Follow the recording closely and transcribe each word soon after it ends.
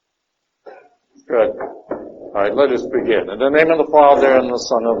Good. All right, let us begin. In the name of the Father, and the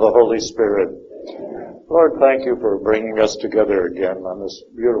Son, and the Holy Spirit. Lord, thank you for bringing us together again on this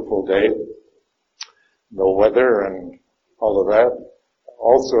beautiful day. No weather and all of that.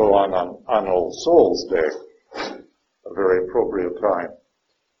 Also on All Souls Day, a very appropriate time.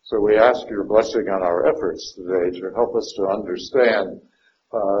 So we ask your blessing on our efforts today to help us to understand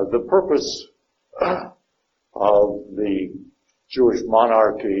the purpose of the Jewish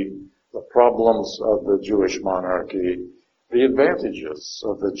monarchy, the problems of the Jewish monarchy, the advantages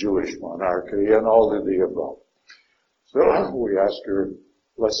of the Jewish monarchy, and all of the above. So we ask your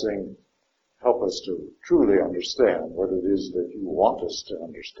blessing, help us to truly understand what it is that you want us to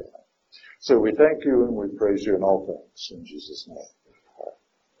understand. So we thank you and we praise you in all things. In Jesus' name.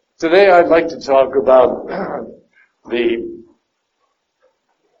 Today I'd like to talk about the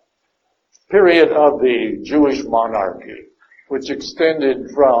period of the Jewish monarchy, which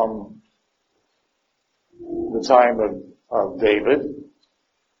extended from the time of David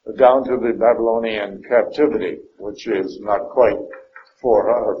down to the Babylonian captivity, which is not quite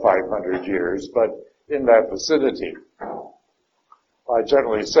 400 or 500 years, but in that vicinity. I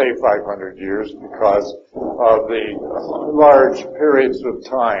generally say 500 years because of the large periods of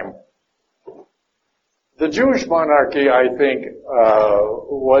time. The Jewish monarchy, I think,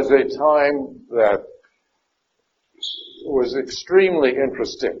 was a time that was extremely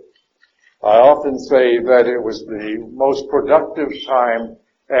interesting. I often say that it was the most productive time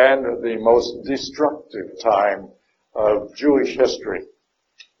and the most destructive time of Jewish history.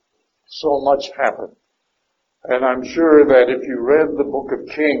 So much happened. And I'm sure that if you read the Book of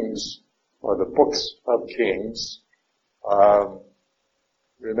Kings, or the books of Kings,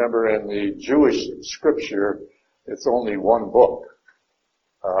 remember in the Jewish scripture, it's only one book.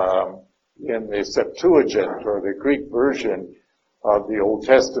 In the Septuagint, or the Greek version of the Old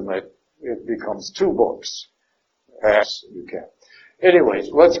Testament, it becomes two books. As you can. Anyways,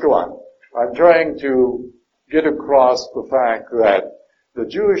 let's go on. I'm trying to get across the fact that the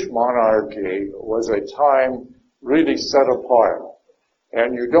Jewish monarchy was a time really set apart.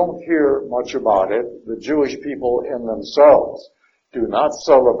 And you don't hear much about it. The Jewish people in themselves do not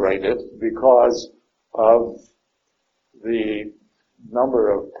celebrate it because of the number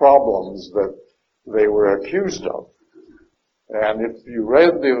of problems that they were accused of. And if you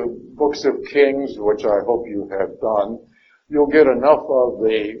read the books of Kings, which I hope you have done, you'll get enough of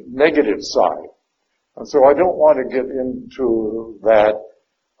the negative side. And so I don't want to get into that.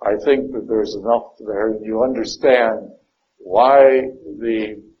 I think that there's enough there. You understand why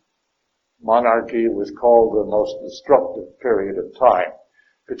the monarchy was called the most destructive period of time.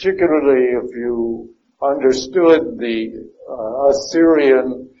 Particularly if you understood the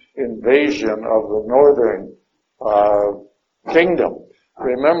Assyrian invasion of the northern kingdom.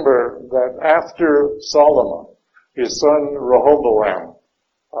 Remember that after Solomon, his son Rehoboam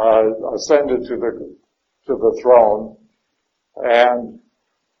ascended to the throne, and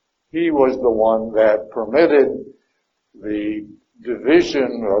he was the one that permitted the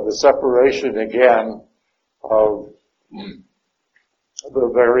division or the separation again of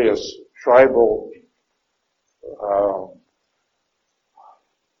the various tribal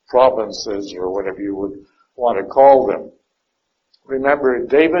provinces, or whatever you would want to call them. Remember,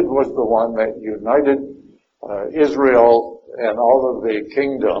 David was the one that united Israel and all of the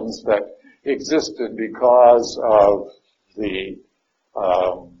kingdoms that existed because of the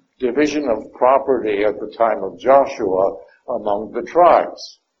division of property at the time of Joshua among the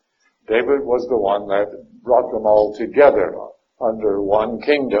tribes. David was the one that brought them all together under one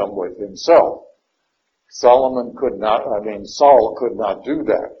kingdom with himself. Saul could not do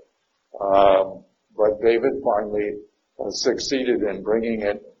that. But David finally succeeded in bringing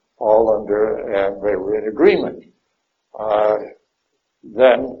it all under, and they were in agreement.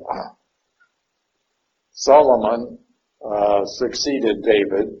 Then Solomon succeeded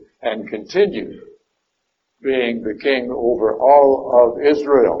David and continued being the king over all of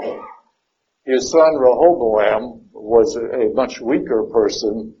Israel. His son Rehoboam was a much weaker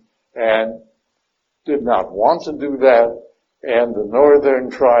person and did not want to do that, and the northern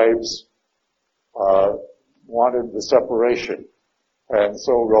tribes wanted the separation. And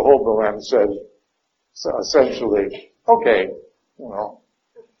so Rehoboam said, essentially, okay,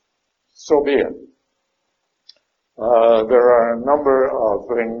 so be it. There are a number of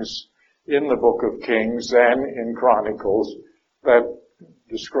things in the Book of Kings and in Chronicles that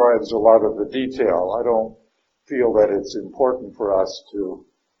describes a lot of the detail. I don't feel that it's important for us to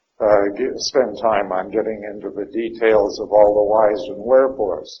spend time on getting into the details of all the whys and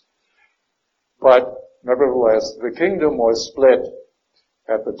wherefores. But nevertheless, the kingdom was split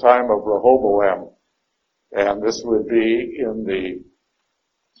at the time of Rehoboam. And this would be in the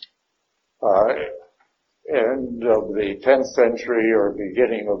end of the 10th century or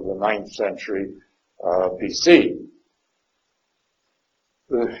beginning of the 9th century BC.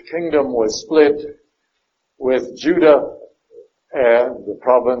 The kingdom was split with Judah and the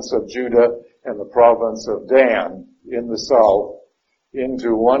province of Judah and the province of Dan in the south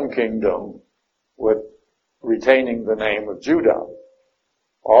into one kingdom with retaining the name of Judah.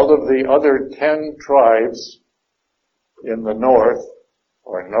 All of the other 10 tribes in the north,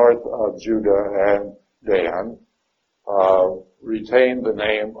 or north of Judah and Dan, retained the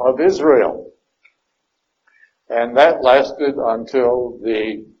name of Israel. And that lasted until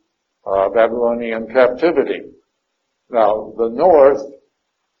the Babylonian captivity. Now, the north,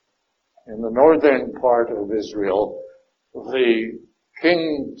 in the northern part of Israel, the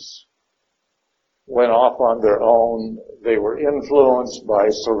kings went off on their own. They were influenced by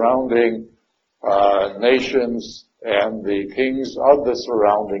surrounding nations and the kings of the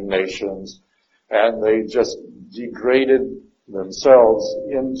surrounding nations, and they just degraded themselves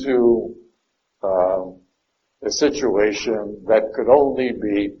into a situation that could only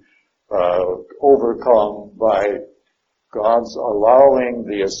be overcome by God's allowing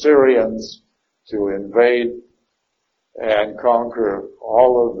the Assyrians to invade and conquer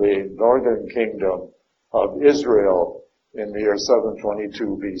all of the northern kingdom of Israel in the year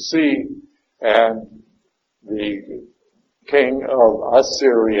 722 BC, and the king of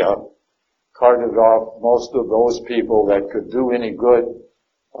Assyria carted off most of those people that could do any good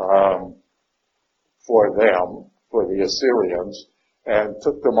for them, for the Assyrians, and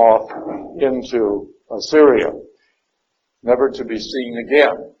took them off into Assyria, never to be seen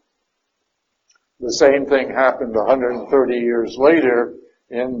again. The same thing happened 130 years later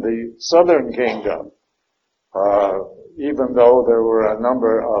in the southern kingdom. Even though there were a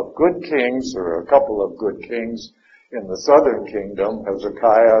number of good kings, or a couple of good kings in the southern kingdom,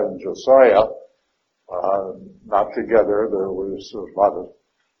 Hezekiah and Josiah, not together, there was about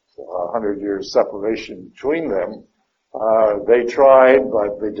 100 years separation between them. They tried,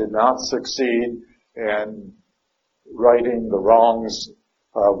 but they did not succeed in righting the wrongs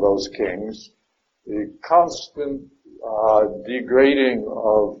of those kings. The constant degrading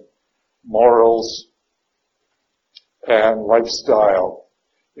of morals and lifestyle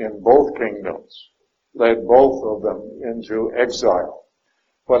in both kingdoms led both of them into exile.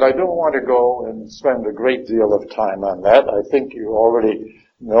 But I don't want to go and spend a great deal of time on that. I think you already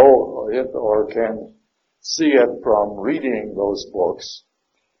know it or can see it from reading those books.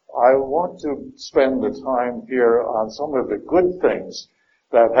 I want to spend the time here on some of the good things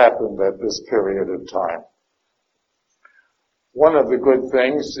that happened at this period of time. One of the good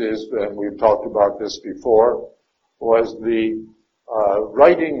things is, and we've talked about this before, was the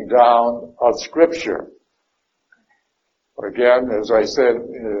writing down of Scripture. Again, as I said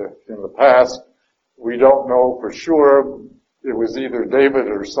in the past, we don't know for sure. It was either David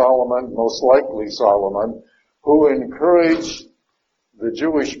or Solomon, most likely Solomon, who encouraged the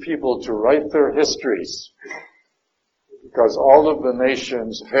Jewish people to write their histories, because all of the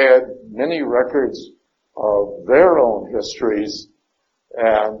nations had many records of their own histories,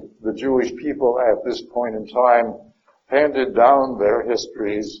 and the Jewish people at this point in time handed down their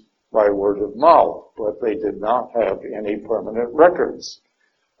histories by word of mouth, but they did not have any permanent records.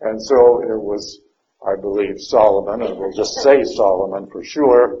 And so it was, I believe, Solomon, and we'll just say Solomon for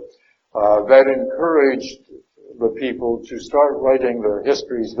sure, that encouraged the people to start writing their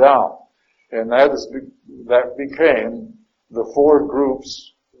histories down. And that became the 4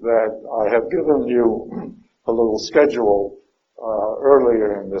 groups that I have given you a little schedule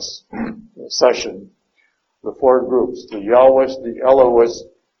earlier in this session. The 4 groups, the Yahwist, the Elohist,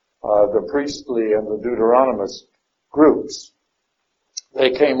 the priestly, and the Deuteronomist groups.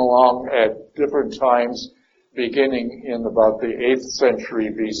 They came along at different times, beginning in about the 8th century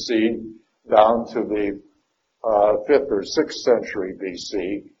BC down to the 5th or 6th century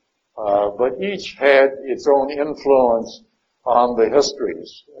BC. But each had its own influence on the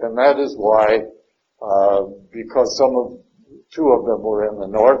histories. And that is why, because 2 of them were in the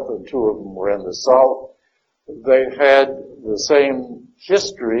north and 2 of them were in the south, they had the same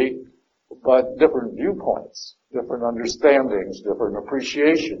history, but different viewpoints, different understandings, different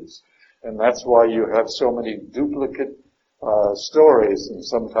appreciations. And that's why you have so many duplicate stories and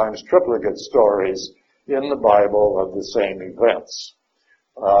sometimes triplicate stories in the Bible of the same events.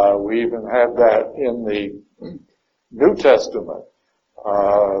 We even have that in the New Testament.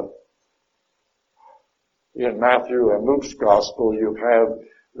 In Matthew and Luke's Gospel, you have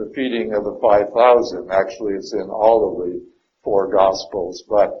the feeding of the 5,000. Actually, it's in all of the four Gospels,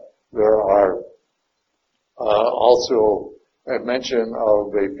 but there are also a mention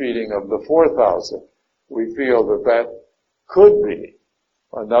of a feeding of the 4,000. We feel that that could be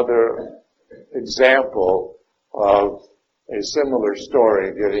another example of a similar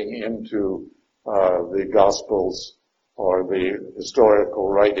story getting into the Gospels or the historical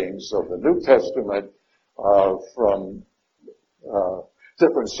writings of the New Testament from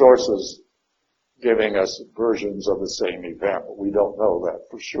different sources giving us versions of the same event. We don't know that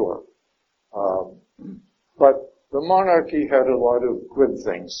for sure. But the monarchy had a lot of good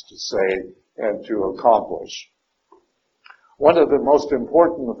things to say and to accomplish. One of the most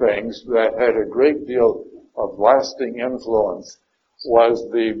important things that had a great deal of lasting influence was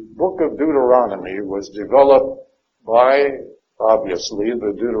the book of Deuteronomy was developed by, obviously,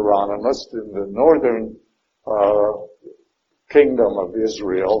 the Deuteronomists in the northern kingdom of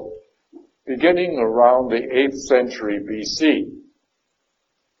Israel, beginning around the 8th century BC.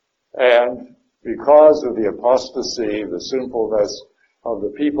 And because of the apostasy, the sinfulness of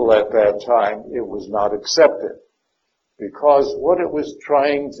the people at that time, it was not accepted. Because what it was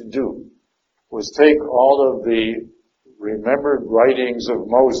trying to do was take all of the remembered writings of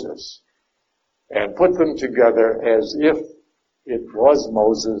Moses and put them together as if it was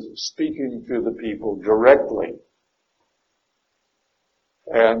Moses speaking to the people directly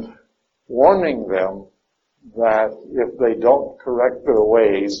and warning them that if they don't correct their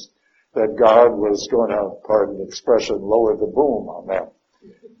ways, that God was going to, pardon the expression, lower the boom on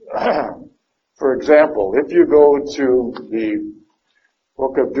them. For example, if you go to the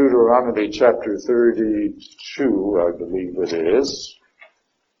book of Deuteronomy, chapter 32, I believe it is,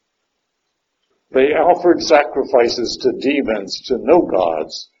 they offered sacrifices to demons, to no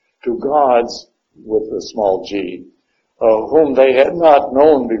gods, to gods, with a small g, whom they had not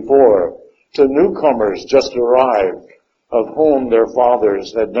known before, to newcomers just arrived, of whom their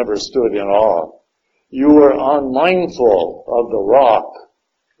fathers had never stood in awe. You were unmindful of the rock,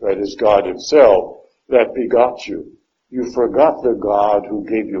 that is God himself, that begot you. You forgot the God who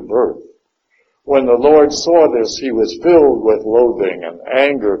gave you birth. When the Lord saw this, he was filled with loathing and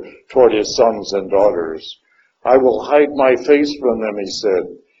anger toward his sons and daughters. I will hide my face from them, he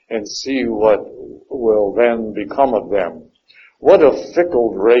said, and see what will then become of them. What a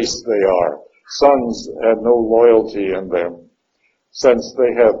fickle race they are. Sons had no loyalty in them. Since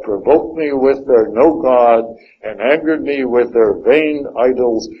they have provoked me with their no God and angered me with their vain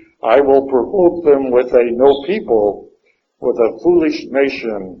idols, I will provoke them with a no people, with a foolish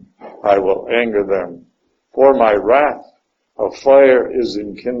nation I will anger them. For my wrath of fire is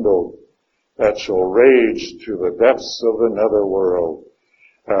enkindled, that shall rage to the depths of the nether world.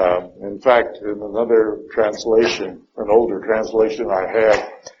 In fact, in another translation, an older translation I have,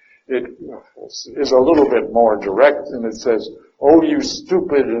 it is a little bit more direct, and it says, "Oh, you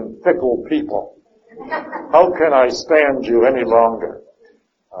stupid and fickle people, how can I stand you any longer?"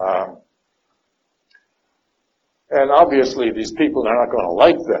 And obviously these people are not going to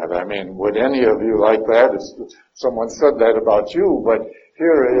like that. I mean, would any of you like that? Someone said that about you, but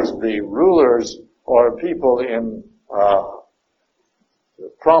here is the rulers or people in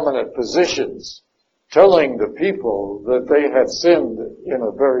prominent positions telling the people that they had sinned in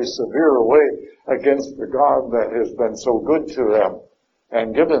a very severe way against the God that has been so good to them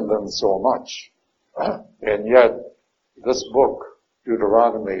and given them so much. And yet, this book,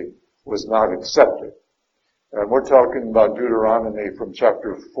 Deuteronomy, was not accepted. And we're talking about Deuteronomy from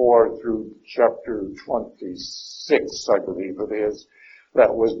chapter 4 through chapter 26, I believe it is.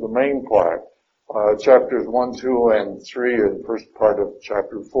 That was the main part. Chapters 1, 2, and 3, and first part of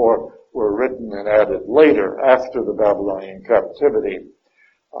chapter 4 were written and added later, after the Babylonian captivity.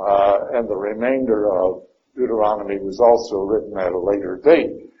 And the remainder of Deuteronomy was also written at a later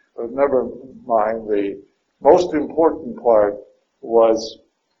date. But never mind, the most important part was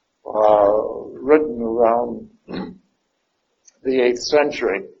written around the 8th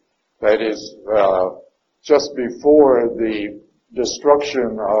century. That is, just before the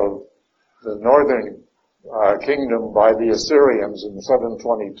destruction of the northern kingdom by the Assyrians in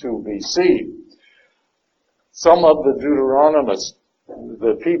 722 BC. Some of the Deuteronomists,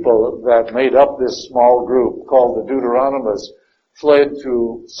 the people that made up this small group called the Deuteronomists, fled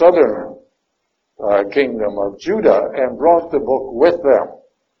to southern kingdom of Judah and brought the book with them.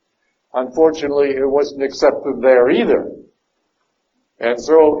 Unfortunately, it wasn't accepted there either. And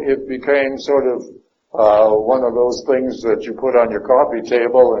so it became sort of one of those things that you put on your coffee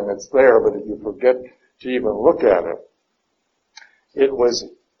table and it's there, but if you forget to even look at it. It was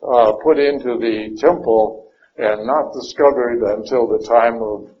put into the temple and not discovered until the time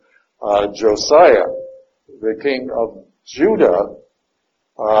of Josiah, the king of Judah,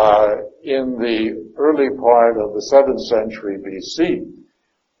 in the early part of the 7th century BC,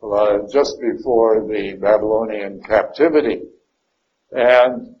 just before the Babylonian captivity.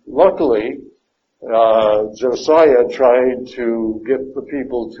 And luckily, Josiah tried to get the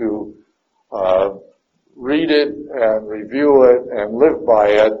people to read it and review it and live by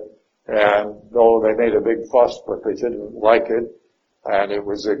it. And though they made a big fuss, but they didn't like it, and it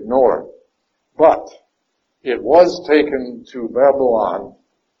was ignored. But it was taken to Babylon,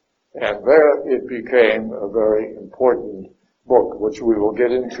 and there it became a very important book, which we will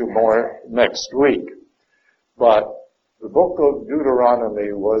get into more next week. But the book of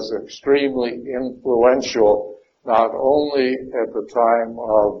Deuteronomy was extremely influential, not only at the time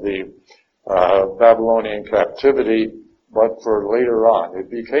of the Babylonian captivity, but for later on. It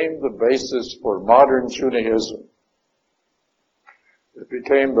became the basis for modern Judaism. It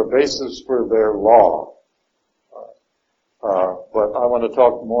became the basis for their law. But I want to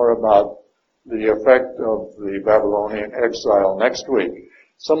talk more about the effect of the Babylonian exile next week.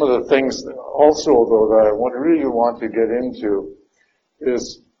 Some of the things also, though, that I really want to get into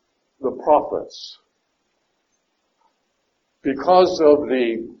is the prophets. Because of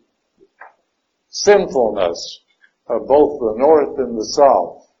the sinfulness of both the north and the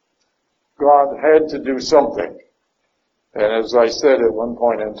south, God had to do something. And as I said at one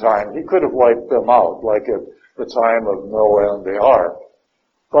point in time, he could have wiped them out, like at the time of Noah and the ark.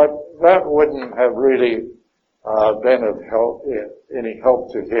 But that wouldn't have really been of help, any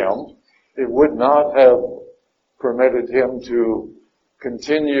help to him. It would not have permitted him to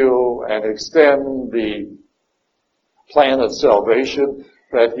continue and extend the plan of salvation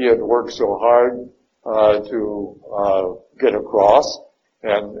that he had worked so hard to get across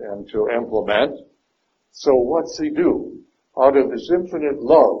and to implement. So what's he do? Out of his infinite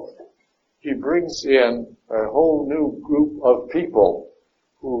love, he brings in a whole new group of people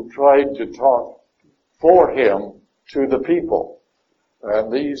who tried to talk for him to the people.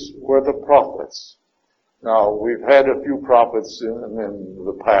 And these were the prophets. Now, we've had a few prophets in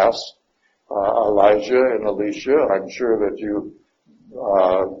the past, Elijah and Elisha. I'm sure that you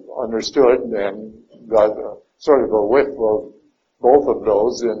understood and got sort of a whiff of both of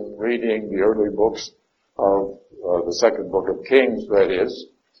those in reading the early books of the second book of Kings, that is,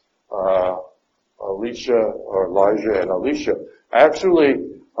 Elijah and Elisha. Actually,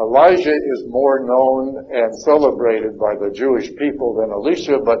 Elijah is more known and celebrated by the Jewish people than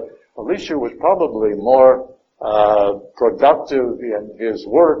Elisha, but Elisha was probably more productive in his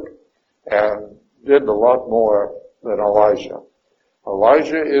work and did a lot more than Elijah.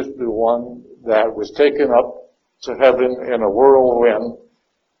 Elijah is the one that was taken up to heaven in a whirlwind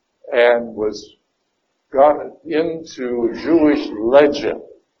and was got into Jewish legend,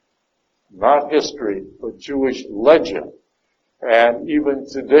 not history, but Jewish legend. And even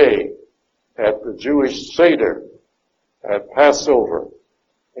today, at the Jewish Seder, at Passover,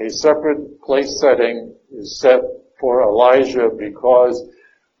 a separate place setting is set for Elijah because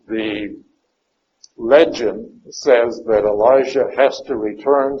the legend says that Elijah has to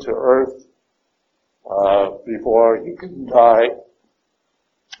return to earth before he can die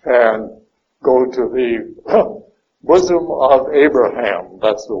and go to the bosom of Abraham.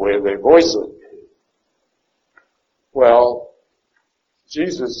 That's the way they voice it. Well,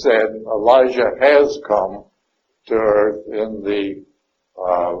 Jesus said Elijah has come to earth in the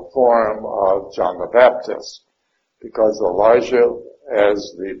form of John the Baptist, because Elijah,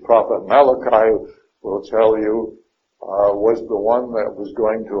 as the prophet Malachi will tell you, was the one that was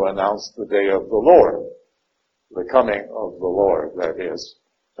going to announce the day of the Lord, the coming of the Lord, that is.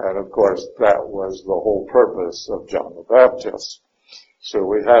 And of course, that was the whole purpose of John the Baptist. So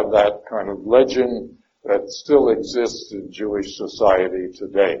we have that kind of legend that still exists in Jewish society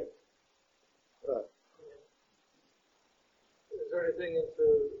today. Is there anything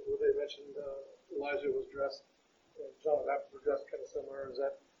into what they mentioned, Elijah was dressed, John the Baptist was dressed kind of similar? Is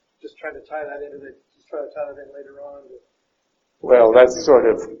that just trying to tie that into just try to tie that in later on? Well, that's sort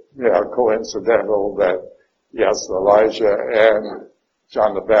of, coincidental that, yes, Elijah and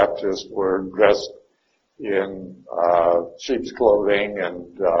John the Baptist were dressed in sheep's clothing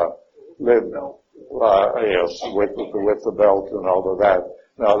and lived, yes, with the belt and all of that.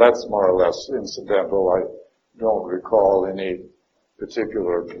 Now, that's more or less incidental. I don't recall any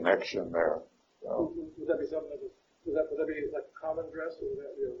particular connection there. No. Would that be something would that be like a common dress, or would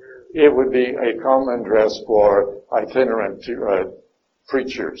that be a rare? It would be a common dress for itinerant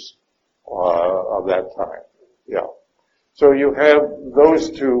preachers of that time. Yeah. So you have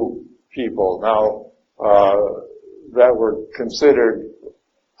those two people now that were considered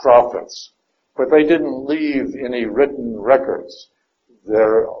prophets. but they didn't leave any written records.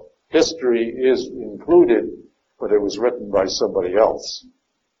 Their history is included, but it was written by somebody else.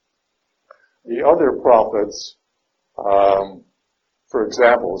 The other prophets, for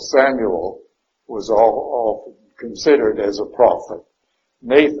example, Samuel was all considered as a prophet.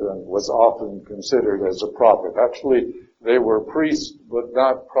 Nathan was often considered as a prophet. Actually, they were priests, but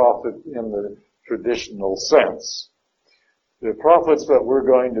not prophet in the traditional sense. The prophets that we're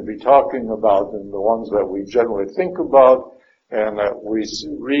going to be talking about, and the ones that we generally think about and that we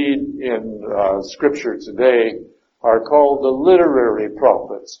read in Scripture today, are called the literary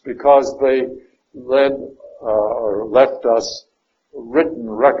prophets because they left us written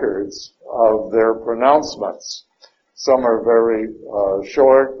records of their pronouncements. Some are very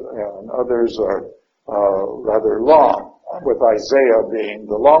short and others are rather long, with Isaiah being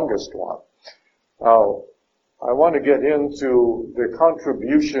the longest one. Now, I want to get into the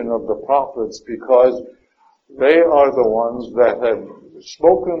contribution of the prophets because they are the ones that have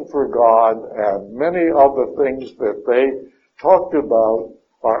spoken for God, and many of the things that they talked about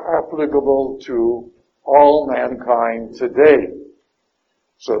are applicable to all mankind today.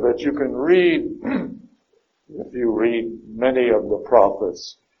 So that you can read, if you read many of the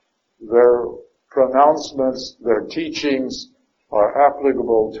prophets, their pronouncements, their teachings are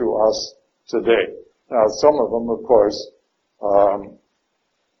applicable to us today. Now, some of them, of course,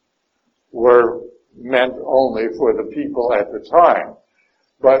 were meant only for the people at the time.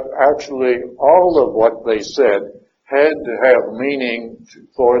 But actually, all of what they said had to have meaning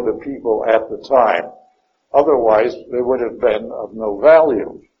for the people at the time. Otherwise, they would have been of no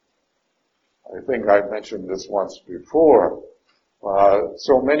value. I think I mentioned this once before.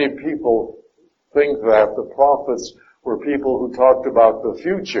 So many people think that the prophets were people who talked about the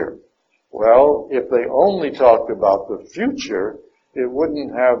future. Well, if they only talked about the future, it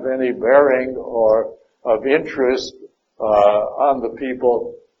wouldn't have any bearing or of interest on the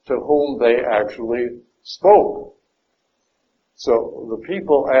people to whom they actually spoke. So the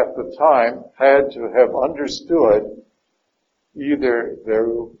people at the time had to have understood either their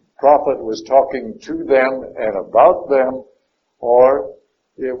prophet was talking to them and about them, or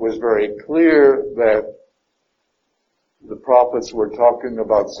it was very clear that the prophets were talking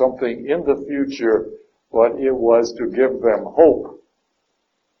about something in the future, but it was to give them hope.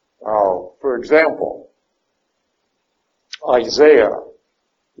 Now, for example, Isaiah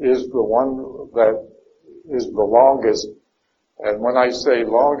is the one that is the longest. And when I say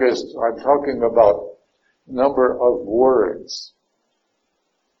longest, I'm talking about number of words.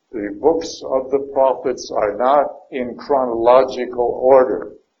 The books of the prophets are not in chronological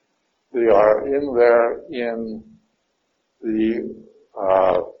order. They are in there in the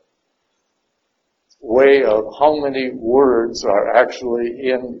way of how many words are actually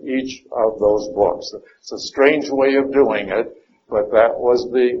in each of those books. It's a strange way of doing it, but that was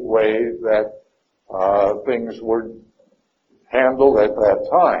the way that things were handled at that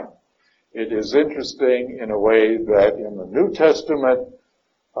time. It is interesting in a way that in the New Testament,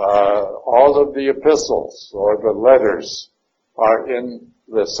 all of the epistles or the letters are in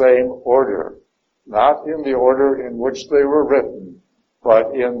the same order, not in the order in which they were written,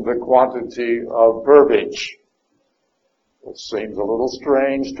 but in the quantity of verbiage. It seems a little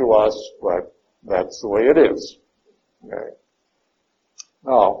strange to us, but that's the way it is. Okay.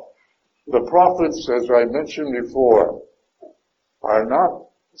 Now, the prophets, as I mentioned before, are not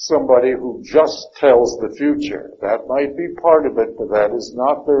somebody who just tells the future. That might be part of it, but that is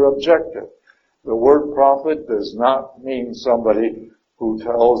not their objective. The word prophet does not mean somebody who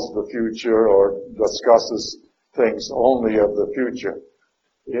tells the future or discusses things only of the future.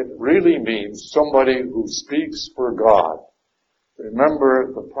 It really means somebody who speaks for God.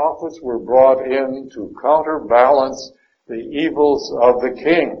 Remember, the prophets were brought in to counterbalance the evils of the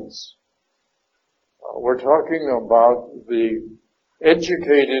kings. We're talking about the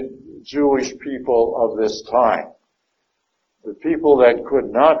educated Jewish people of this time. The people that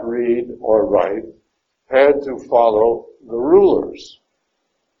could not read or write had to follow the rulers.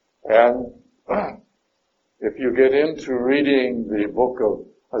 And if you get into reading the book of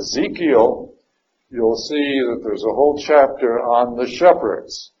Ezekiel, you'll see that there's a whole chapter on the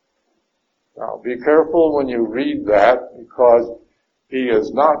shepherds. Now, be careful when you read that, because he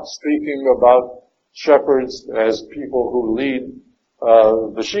is not speaking about shepherds as people who lead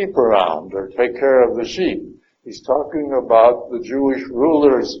the sheep around or take care of the sheep. He's talking about the Jewish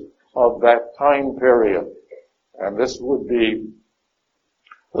rulers of that time period. And this would be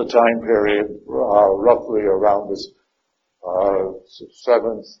the time period roughly around this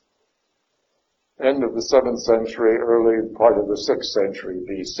end of the 7th century, early part of the 6th century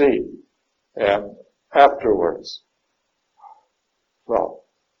BC. and afterwards. Well,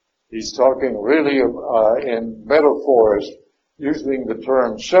 he's talking really in metaphors, using the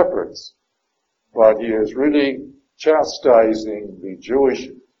term shepherds, but he is really chastising the Jewish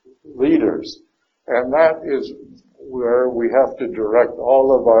leaders, and that is where we have to direct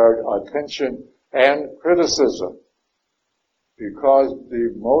all of our attention and criticism, because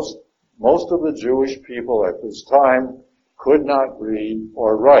most of the Jewish people at this time could not read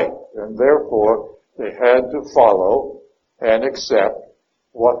or write, and therefore they had to follow and accept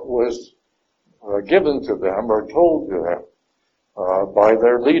what was given to them or told to them by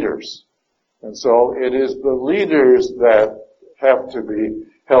their leaders. And so it is the leaders that have to be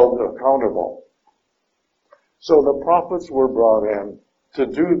held accountable. So the prophets were brought in to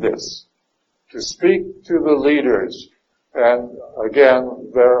do this, to speak to the leaders. And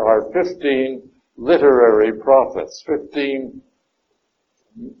again, there are 15 literary prophets, 15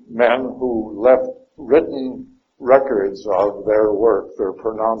 men who left written records of their work, their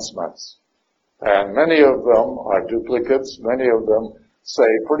pronouncements. And many of them are duplicates. Many of them say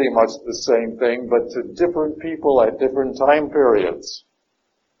pretty much the same thing, but to different people at different time periods.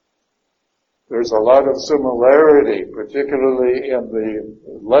 There's a lot of similarity, particularly in the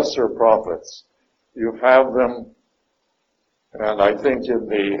lesser prophets. You have them, and I think in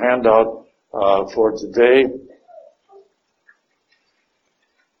the handout for today,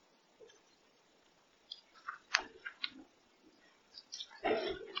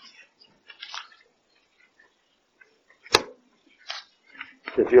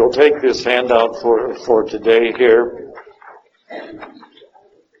 if you'll take this handout for today here,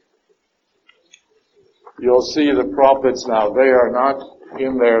 you'll see the prophets now. They are not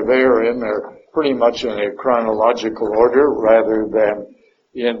in there. They are in there pretty much in a chronological order rather than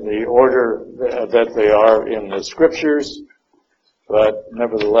in the order that they are in the scriptures. But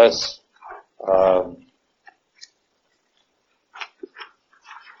nevertheless,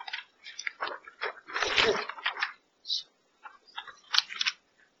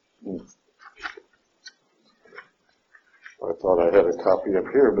 I thought I had a copy up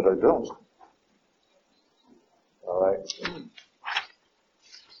here, but I don't. All right.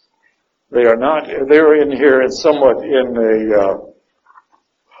 They are not, they're in here and somewhat in a,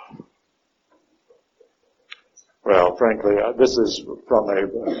 well, frankly, this is from a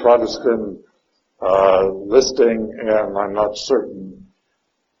Protestant listing, and I'm not certain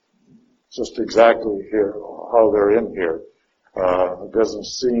just exactly here how they're in here. It doesn't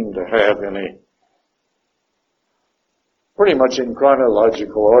seem to have any, pretty much in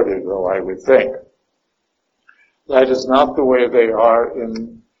chronological order, though, I would think. That is not the way they are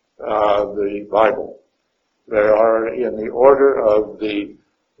in the Bible. They are in the order of the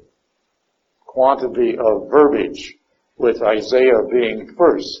quantity of verbiage, with Isaiah being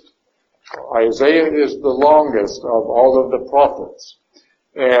first. Isaiah is the longest of all of the prophets.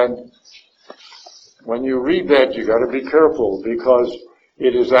 And when you read that, you got to be careful, because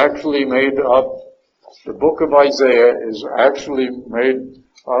it is actually made up, the book of Isaiah is actually made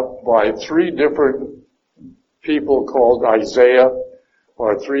up by three different people called Isaiah,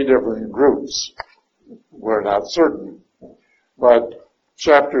 or three different groups. We're not certain. But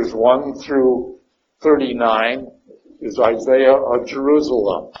chapters 1 through 39 is Isaiah of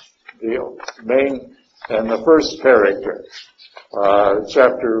Jerusalem, the main and the first character.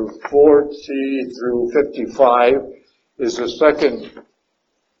 Chapter 40 through 55 is the second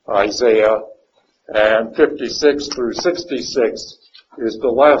Isaiah, and 56 through 66 is the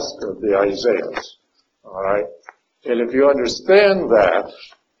last of the Isaiahs. All right? And if you understand that,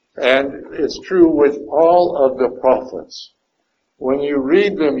 and it's true with all of the prophets, when you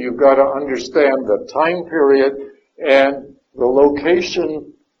read them, you've got to understand the time period and the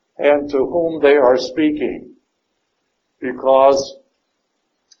location and to whom they are speaking. Because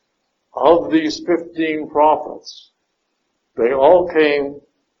of these 15 prophets, they all came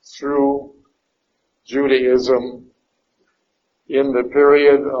through Judaism in the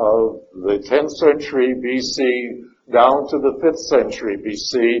period of the 10th century BC down to the 5th century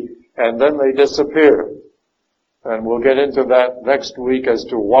BC, and then they disappeared. And we'll get into that next week as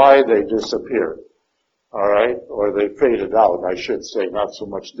to why they disappeared. All right? Or they faded out, I should say. Not so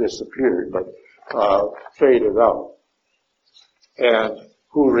much disappeared, but faded out. And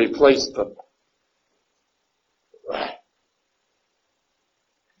who replaced them.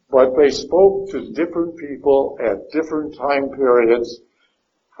 But they spoke to different people at different time periods,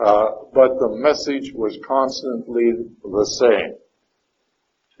 but the message was constantly the same.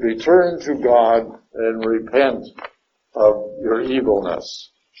 Return to God and repent of your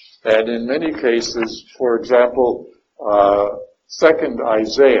evilness. And in many cases, for example, second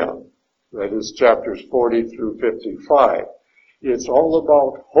Isaiah That is chapters 40 through 55. It's all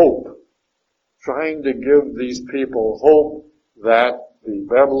about hope, trying to give these people hope that the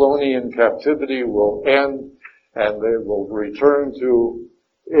Babylonian captivity will end and they will return to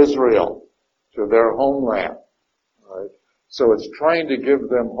Israel, to their homeland. Right? So it's trying to give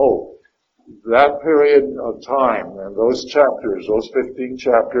them hope. That period of time and those chapters, those 15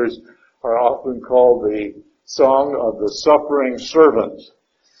 chapters, are often called the Song of the Suffering Servant,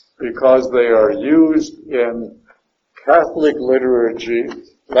 because they are used in Catholic liturgy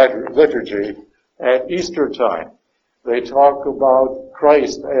at Easter time. They talk about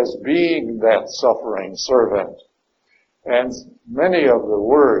Christ as being that suffering servant. And many of the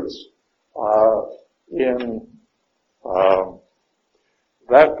words in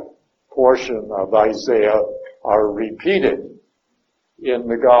that portion of Isaiah are repeated in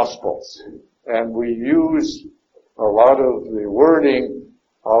the Gospels. And we use a lot of the wording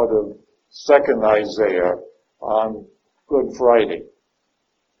out of 2nd Isaiah on Good Friday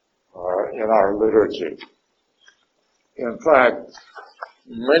in our liturgy. In fact,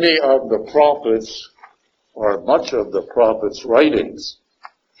 many of the prophets, or much of the prophets' writings,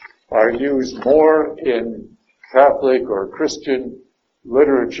 are used more in Catholic or Christian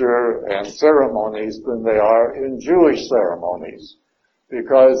literature and ceremonies than they are in Jewish ceremonies,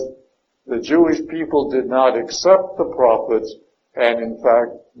 because the Jewish people did not accept the prophets and in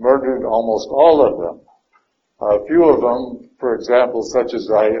fact murdered almost all of them. A few of them, for example, such as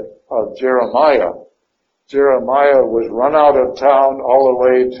Jeremiah. Jeremiah was run out of town all the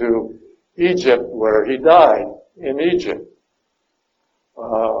way to Egypt, where he died in Egypt.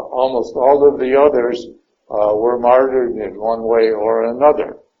 Almost all of the others were martyred in one way or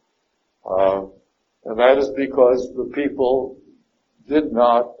another. And that is because the people did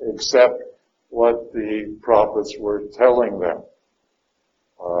not accept what the prophets were telling them.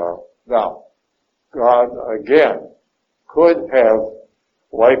 Now, God, again, could have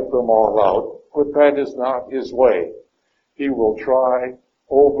wiped them all out, but that is not his way. He will try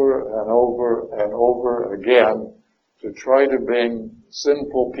over and over and over again to try to bring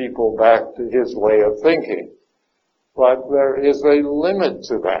sinful people back to his way of thinking. But there is a limit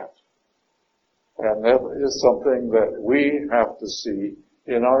to that. And that is something that we have to see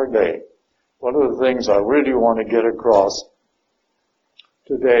in our day. One of the things I really want to get across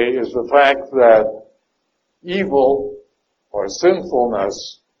today is the fact that evil or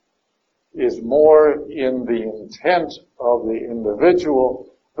sinfulness is more in the intent of the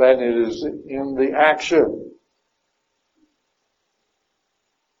individual than it is in the action.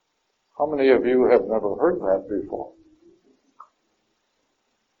 How many of you have never heard that before?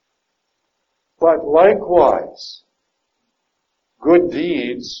 But likewise, good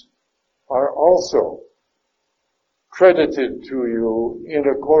deeds are also credited to you in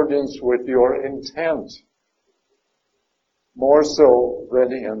accordance with your intent, more so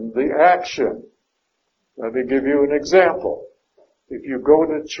than in the action. Let me give you an example. If you go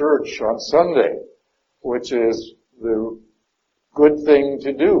to church on Sunday, which is the good thing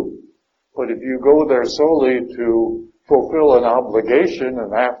to do, but if you go there solely to fulfill an obligation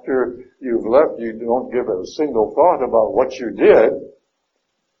and after you've left you don't give a single thought about what you did,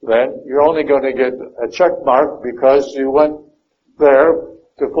 then you're only going to get a check mark because you went there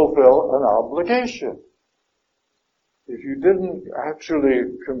to fulfill an obligation. If you didn't actually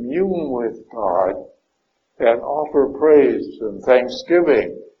commune with God and offer praise and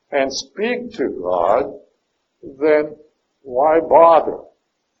thanksgiving and speak to God, then why bother?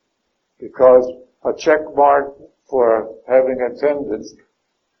 Because a check mark for having attended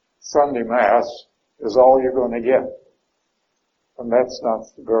Sunday Mass is all you're going to get. And that's not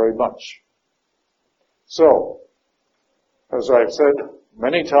very much. So, as I've said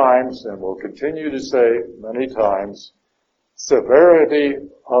many times, and will continue to say many times, severity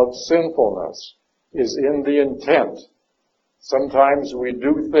of sinfulness is in the intent. Sometimes we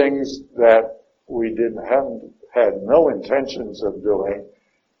do things that we had no intentions of doing,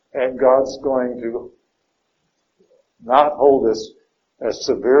 and God's going to not hold us as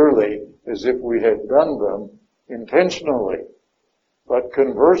severely as if we had done them intentionally. But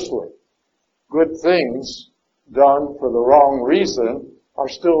conversely, good things done for the wrong reason are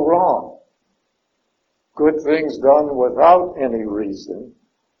still wrong. Good things done without any reason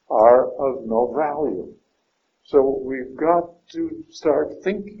are of no value. So we've got to start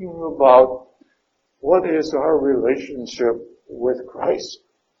thinking about what is our relationship with Christ?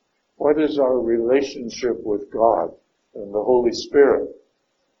 What is our relationship with God and the Holy Spirit?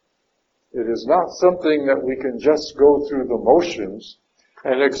 It is not something that we can just go through the motions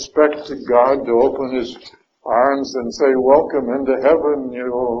and expect God to open his arms and say, welcome into heaven,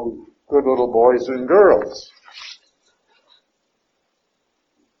 good little boys and girls.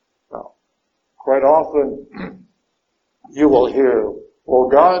 Now, quite often you will hear, well,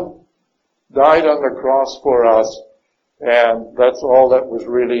 God died on the cross for us, and that's all that was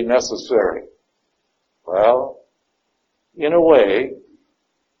really necessary. Well, in a way,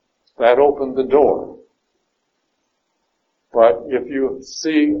 that opened the door. But if you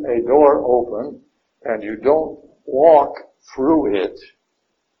see a door open and you don't walk through it,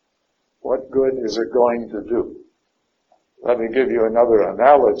 what good is it going to do? Let me give you another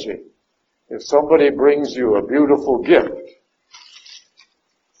analogy. If somebody brings you a beautiful gift,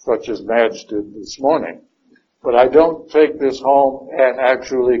 such as Madge did this morning, but I don't take this home and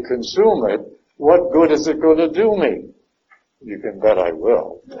actually consume it, what good is it going to do me? You can bet I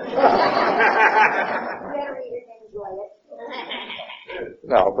will.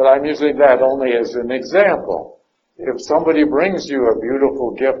 No, but I'm using that only as an example. If somebody brings you a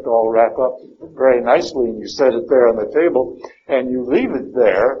beautiful gift all wrapped up very nicely and you set it there on the table and you leave it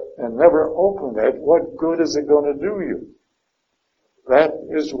there and never open it, what good is it going to do you? That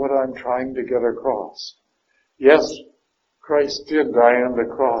is what I'm trying to get across. Yes, Christ did die on the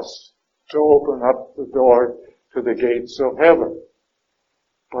cross to open up the door to the gates of heaven.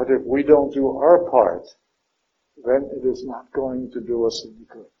 But if we don't do our part, then it is not going to do us any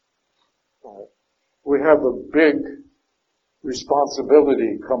good. We have a big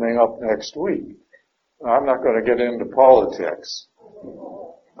responsibility coming up next week. I'm not going to get into politics,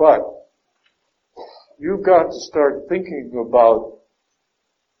 but you've got to start thinking about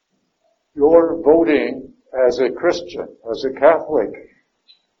your voting as a Christian, as a Catholic,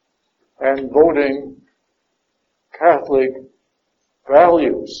 and voting Catholic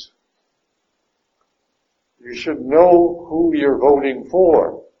values. You should know who you're voting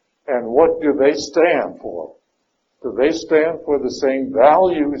for and what do they stand for. Do they stand for the same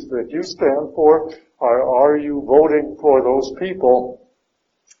values that you stand for, or are you voting for those people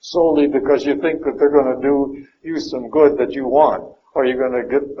solely because you think that they're going to do you some good that you want? Or are you going to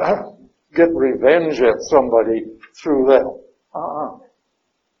get revenge at somebody through them?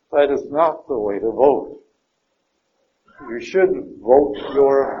 That is not the way to vote. You should vote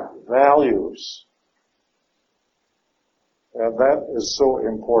your values. And that is so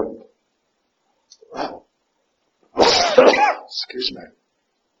important. Excuse me.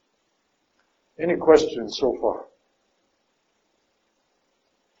 Any questions so far?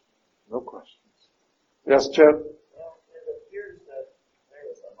 No questions. Yes, Chet? Well, it appears that there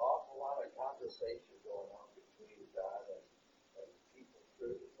was an awful lot of conversation going on between God and people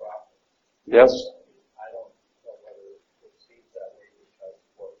through the prophets. Yes. I don't know whether it seems that way because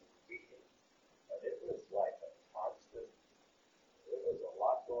of what we're reading, but it was like a constant, there was a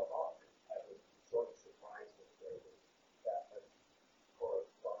lot going on. I was sort of surprised that there was that much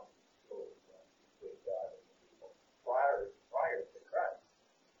correspondence going on between God and the people prior to Christ.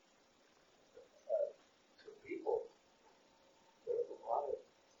 To people, there was a lot of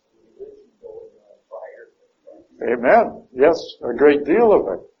religion going on prior to Christ. Amen. Yes, a great deal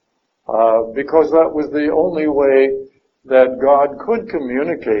of it. Because that was the only way that God could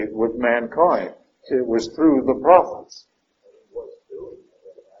communicate with mankind. It was through the prophets.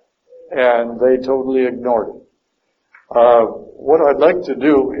 And they totally ignored it. What I'd like to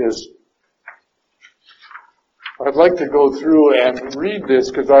do is, I'd like to go through and read this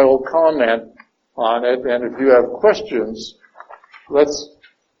because I will comment on it, and if you have questions, let's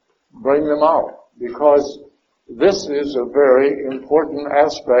bring them out, because this is a very important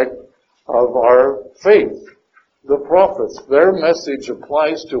aspect of our faith. The prophets, their message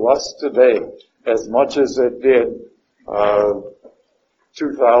applies to us today as much as it did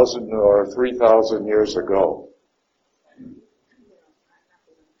 2,000 or 3,000 years ago.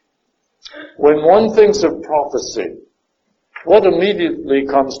 When one thinks of prophecy, what immediately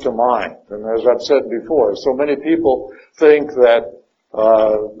comes to mind? And as I've said before, so many people think that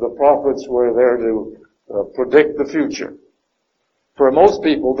the prophets were there to predict the future. For most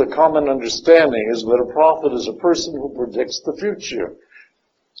people, the common understanding is that a prophet is a person who predicts the future.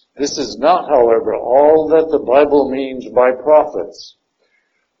 This is not, however, all that the Bible means by prophets.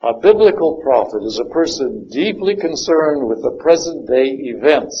 A biblical prophet is a person deeply concerned with the present-day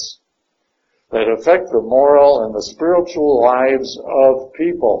events that affect the moral and the spiritual lives of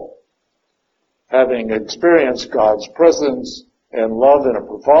people. Having experienced God's presence and love in a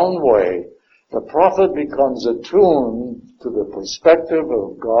profound way, the prophet becomes attuned to the perspective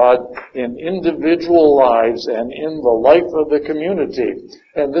of God in individual lives and in the life of the community.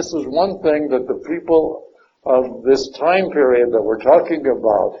 And this is one thing that the people of this time period that we're talking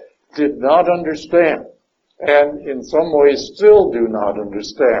about did not understand, and in some ways still do not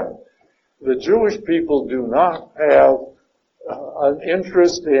understand. the Jewish people do not have an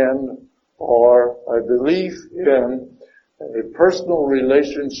interest in or a belief in a personal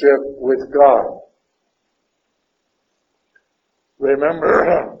relationship with God.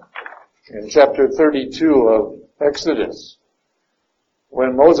 Remember in chapter 32 of Exodus,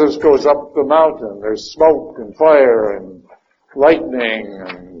 when Moses goes up the mountain, there's smoke and fire and lightning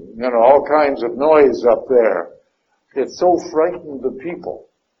and, all kinds of noise up there. It so frightened the people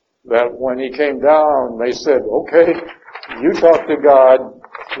that when he came down, they said, okay, you talk to God,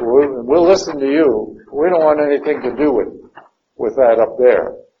 we'll listen to you. We don't want anything to do with that up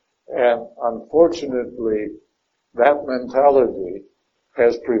there. And unfortunately, that mentality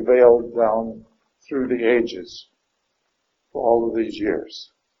has prevailed down through the ages for all of these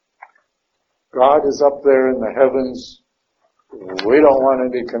years. God is up there in the heavens. We don't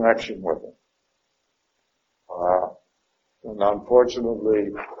want any connection with him. And unfortunately,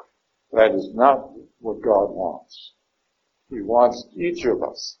 that is not what God wants. He wants each of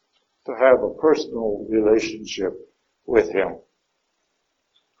us to have a personal relationship with him.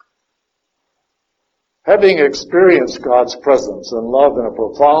 Having experienced God's presence and love in a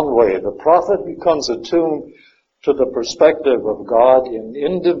profound way, the prophet becomes attuned to the perspective of God in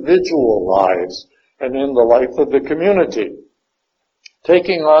individual lives and in the life of the community.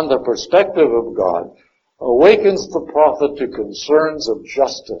 Taking on the perspective of God awakens the prophet to concerns of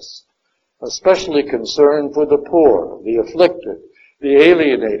justice, especially concern for the poor, the afflicted, the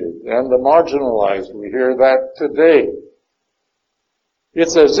alienated, and the marginalized. We hear that today.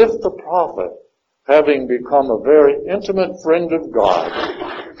 It's as if the prophet, having become a very intimate friend of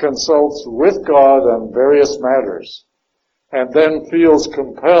God, consults with God on various matters, and then feels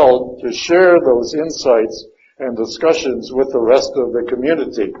compelled to share those insights and discussions with the rest of the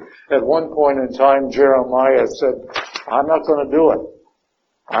community. At one point in time, Jeremiah said, I'm not going to do it.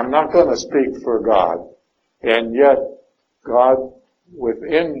 I'm not going to speak for God. And yet, God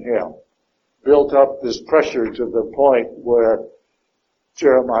within him built up this pressure to the point where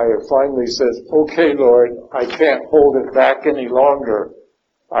Jeremiah finally says, okay, Lord, I can't hold it back any longer.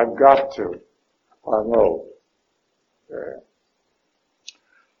 I've got to unload.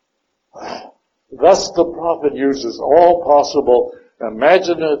 Thus, the prophet uses all possible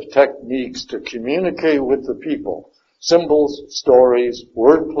imaginative techniques to communicate with the people. Symbols, stories,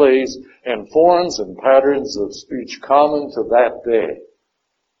 word plays, and forms and patterns of speech common to that day.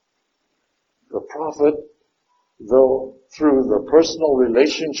 The prophet, though through the personal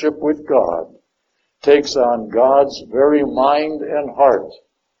relationship with God, takes on God's very mind and heart.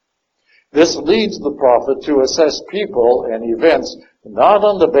 This leads the prophet to assess people and events not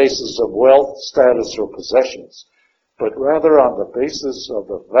on the basis of wealth, status, or possessions, but rather on the basis of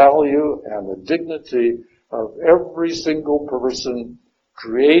the value and the dignity of every single person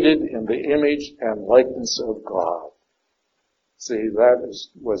created in the image and likeness of God. See, that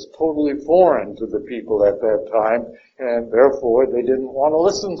was totally foreign to the people at that time, and therefore they didn't want to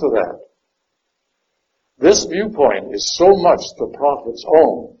listen to that. This viewpoint is so much the prophet's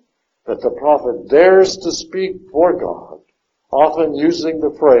own that the prophet dares to speak for God, often using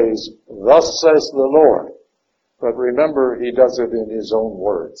the phrase, thus says the Lord. But remember, he does it in his own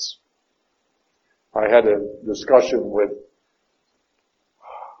words. I had a discussion with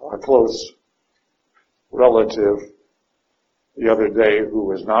a close relative the other day who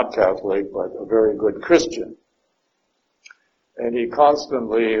was not Catholic, but a very good Christian. And he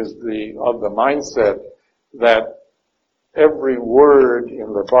constantly is of the mindset that every word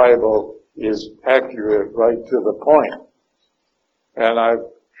in the Bible is accurate right to the point. And I've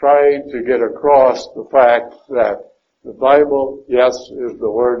tried to get across the fact that the Bible, yes, is the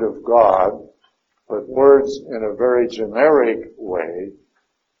Word of God, but words in a very generic way,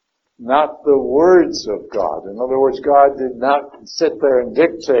 not the words of God. In other words, God did not sit there and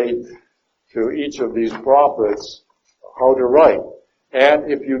dictate to each of these prophets how to write.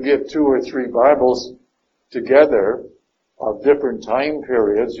 And if you get 2 or 3 Bibles together of different time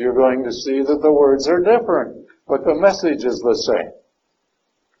periods, you're going to see that the words are different, but the message is the same.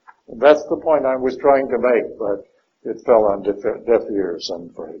 And that's the point I was trying to make, but it fell on deaf ears, I'm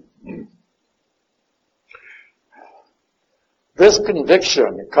afraid. This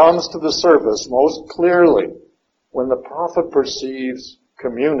conviction comes to the surface most clearly when the prophet perceives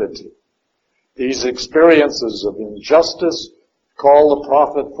community. These experiences of injustice call the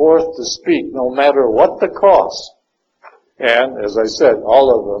prophet forth to speak, no matter what the cost. And, as I said,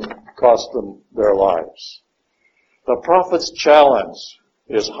 all of them cost them their lives. The prophet's challenge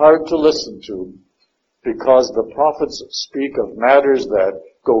is hard to listen to because the prophets speak of matters that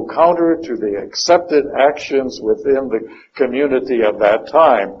go counter to the accepted actions within the community of that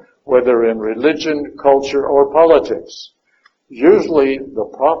time, whether in religion, culture, or politics. Usually, the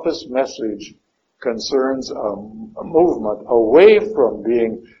prophet's message concerns a movement away from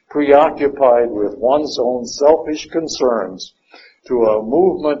being preoccupied with one's own selfish concerns to a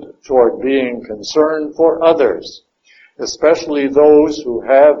movement toward being concerned for others, especially those who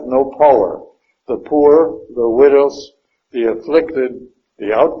have no power, the poor, the widows, the afflicted,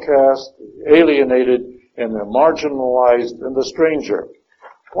 the outcast, the alienated, and the marginalized, and the stranger.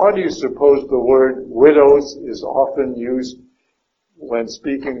 Why do you suppose the word widows is often used when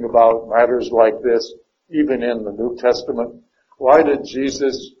speaking about matters like this, even in the New Testament? Why did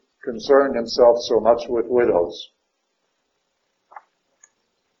Jesus concern himself so much with widows?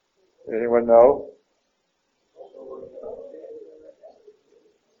 Anyone know?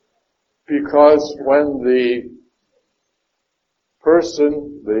 Because when the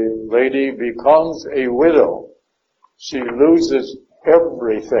person, the lady, becomes a widow, she loses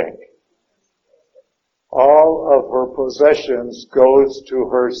everything. All of her possessions goes to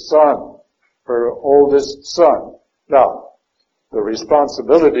her son, her oldest son. Now, the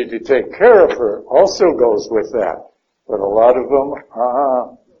responsibility to take care of her also goes with that. But a lot of them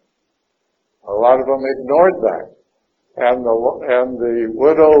ignored that. And the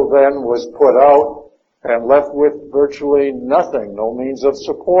widow then was put out and left with virtually nothing, no means of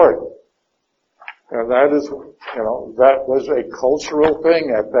support. And that is, that was a cultural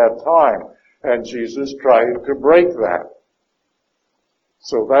thing at that time. And Jesus tried to break that.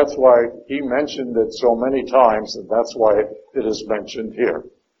 So that's why he mentioned it so many times, and that's why it is mentioned here.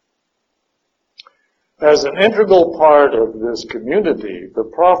 As an integral part of this community, the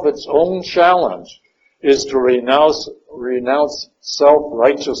prophet's own challenge is to renounce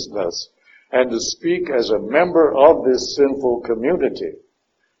self-righteousness and to speak as a member of this sinful community.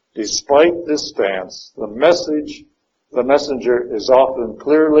 Despite this stance, the messenger is often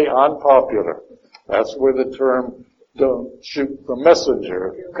clearly unpopular. That's where the term "don't shoot the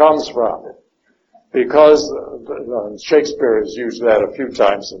messenger" comes from. Because Shakespeare has used that a few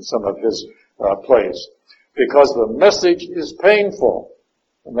times in some of his plays. Because the message is painful.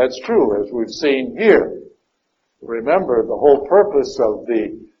 And that's true, as we've seen here. Remember, the whole purpose of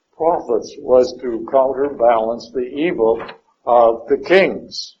the prophets was to counterbalance the evil of the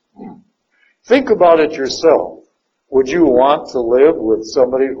kings. Think about it yourself. Would you want to live with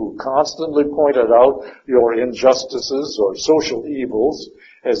somebody who constantly pointed out your injustices or social evils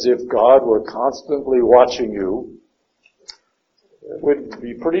as if God were constantly watching you? It would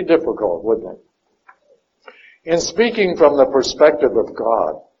be pretty difficult, wouldn't it? In speaking from the perspective of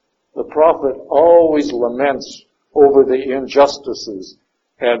God, the prophet always laments over the injustices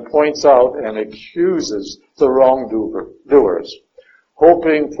and points out and accuses the wrongdoers,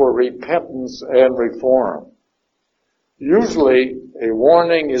 hoping for repentance and reform. Usually, a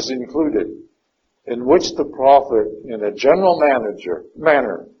warning is included in which the prophet, in a general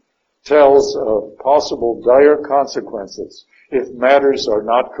manner, tells of possible dire consequences if matters are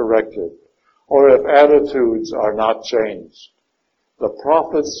not corrected or if attitudes are not changed. The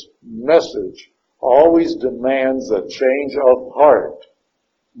prophet's message always demands a change of heart,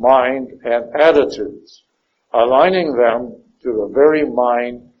 mind, and attitudes, aligning them to the very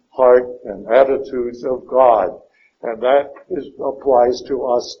mind, heart, and attitudes of God. And that applies to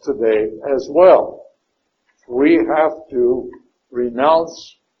us today as well. We have to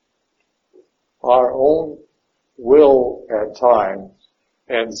renounce our own will at times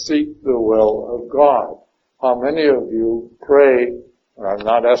and seek the will of God. How many of you pray, and I'm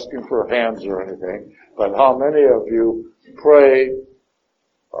not asking for hands or anything, but how many of you pray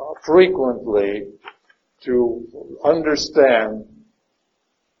frequently to understand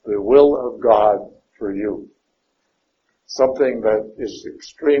the will of God for you? Something that is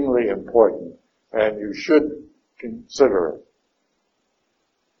extremely important, and you should consider it.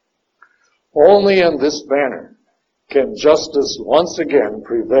 Only in this manner can justice once again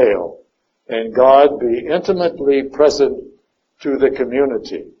prevail and God be intimately present to the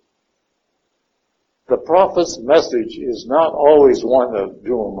community. The prophet's message is not always one of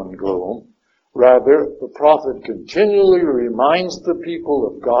doom and gloom. Rather, the prophet continually reminds the people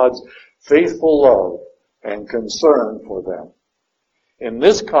of God's faithful love and concern for them. In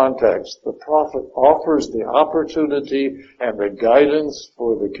this context, the prophet offers the opportunity and the guidance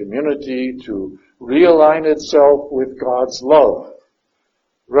for the community to realign itself with God's love,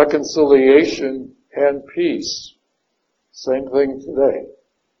 reconciliation, and peace. Same thing today.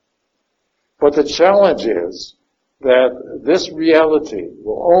 But the challenge is that this reality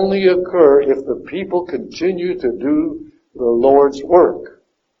will only occur if the people continue to do the Lord's work,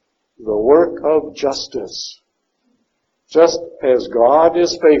 the work of justice. Just as God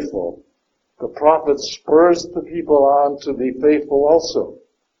is faithful, the prophet spurs the people on to be faithful also.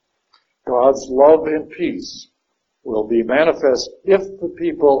 God's love and peace will be manifest if the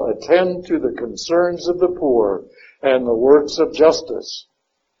people attend to the concerns of the poor and the works of justice.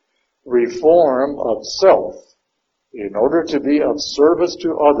 Reform of self, in order to be of service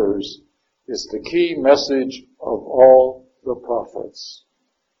to others, is the key message of all the prophets.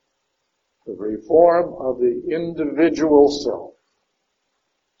 The reform of the individual self,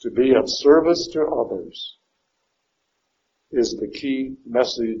 to be of service to others, is the key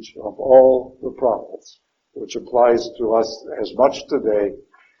message of all the prophets, which applies to us as much today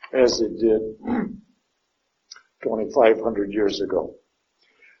as it did 2,500 years ago.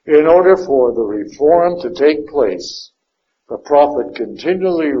 In order for the reform to take place, the prophet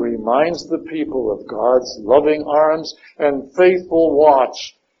continually reminds the people of God's loving arms and faithful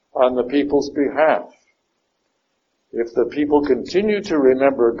watch on the people's behalf. If the people continue to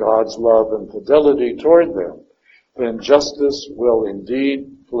remember God's love and fidelity toward them, then justice will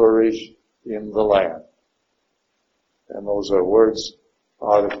indeed flourish in the land. And those are words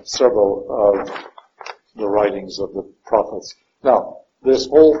out of several of the writings of the prophets. Now, this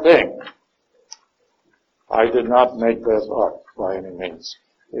whole thing, I did not make that up by any means.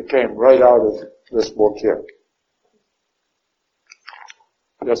 It came right out of this book here.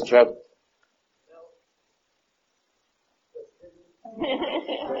 Yes, Chad?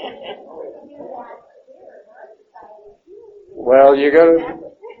 Well, you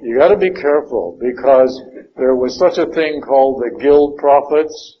gotta be careful, because there was such a thing called the guild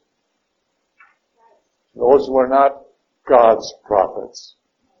prophets. Those were not God's prophets.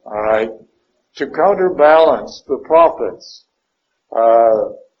 Alright? To counterbalance the prophets,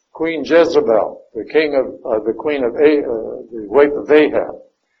 Queen Jezebel, the wife of Ahab,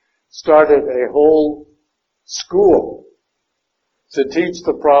 started a whole school to teach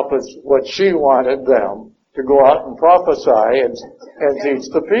the prophets what she wanted them to go out and prophesy and teach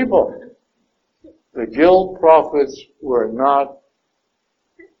the people. The guild prophets were not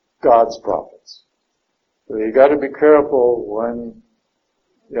God's prophets. So you got to be careful when,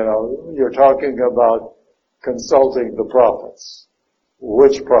 you're talking about consulting the prophets.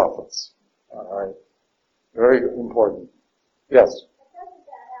 Which prophets? All right. Very important. Yes. Doesn't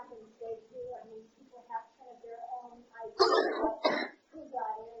that happen today too? I mean, people have kind of their own idea of who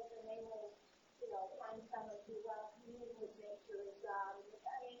God is, and they will, find someone who communes with nature as God.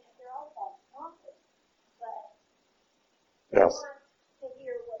 I mean, they're all false prophets, but Yes. to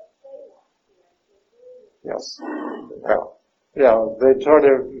hear what they want to hear. Yes. Yeah, they try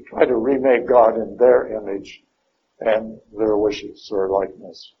to remake God in their image and their wishes or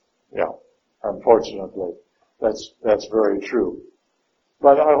likeness. Yeah. Unfortunately. That's very true.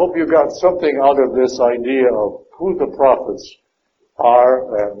 But I hope you got something out of this idea of who the prophets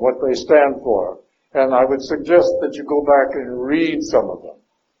are and what they stand for. And I would suggest that you go back and read some of them.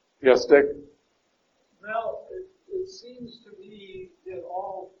 Yes, Dick? Well, it seems to me that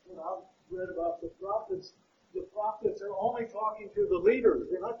all, I've read about the prophets are only talking to the leaders.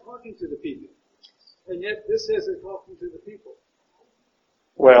 They're not talking to the people. And yet this says they're talking to the people.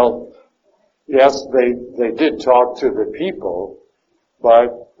 Well, yes, they did talk to the people,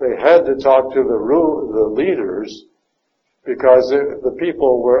 but they had to talk to the leaders, because the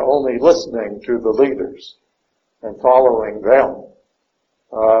people were only listening to the leaders and following them.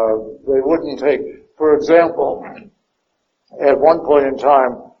 They wouldn't take, for example, at one point in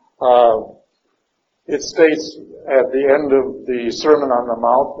time, it states at the end of the Sermon on the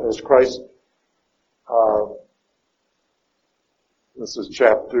Mount, as Christ, this is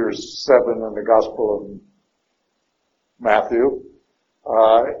chapter 7 in the Gospel of Matthew,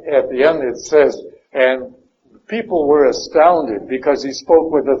 at the end it says, and people were astounded because he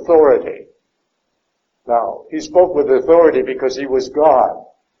spoke with authority. Now, he spoke with authority because he was God,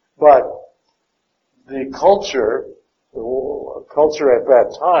 but the culture at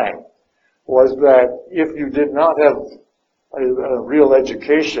that time was that if you did not have a real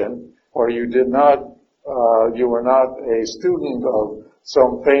education, or you were not a student of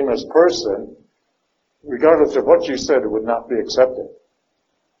some famous person, regardless of what you said, it would not be accepted.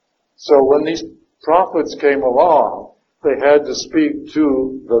 So when these prophets came along, they had to speak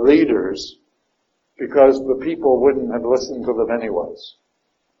to the leaders, because the people wouldn't have listened to them anyways.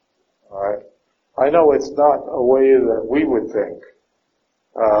 Alright? I know it's not a way that we would think,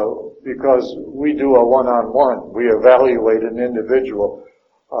 because we do a one-on-one. We evaluate an individual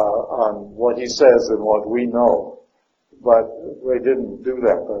on what he says and what we know. But they didn't do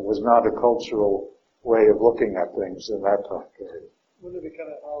that. That was not a cultural way of looking at things in that time period. Wouldn't it be kind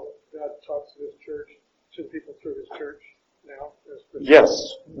of how God talks to his church, to the people through his church? now? Yes,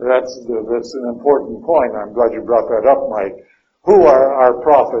 that's an important point. I'm glad you brought that up, Mike. Who are our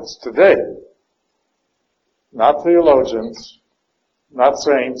prophets today? Not theologians, not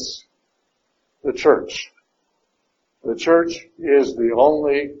saints, the church. The church is the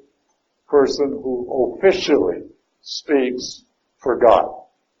only person who officially speaks for God.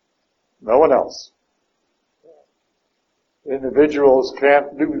 No one else. Individuals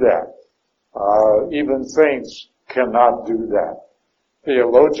can't do that. Even saints cannot do that.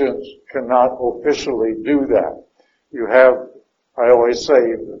 Theologians cannot officially do that. You have, I always say,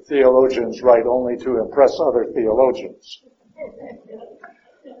 theologians write only to impress other theologians.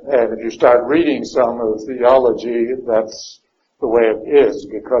 And if you start reading some of the theology, that's the way it is,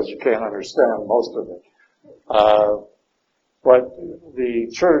 because you can't understand most of it. But the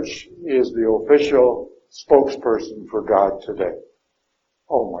church is the official spokesperson for God today.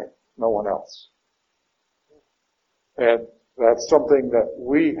 Only. No one else. And that's something that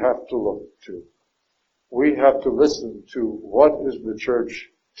we have to look to. We have to listen to what is the church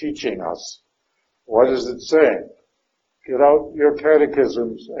teaching us. What is it saying? Get out your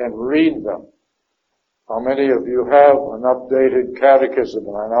catechisms and read them. How many of you have an updated catechism?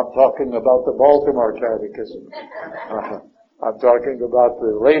 And I'm not talking about the Baltimore catechism. I'm talking about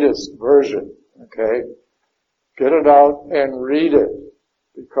the latest version, okay? Get it out and read it,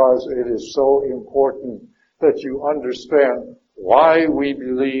 because it is so important that you understand why we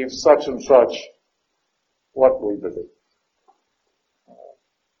believe such and such, what we believe.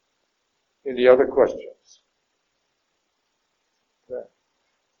 Any other questions? Okay.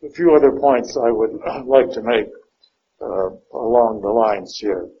 A few other points I would like to make along the lines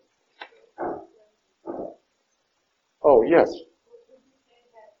here. Oh, yes.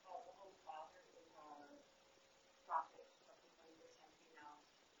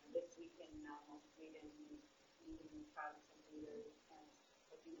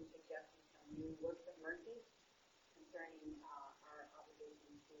 Works of mercy concerning our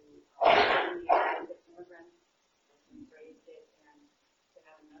obligation to immigrants, and raised it, and to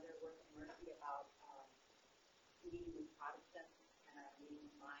have another work of mercy about meeting with Protestants and our meeting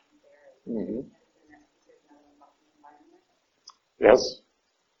with minds there. And there's another one about the environment. Yes,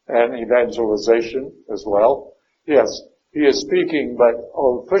 and evangelization as well. Yes, he is speaking, but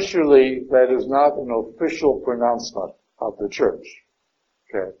officially that is not an official pronouncement of the church.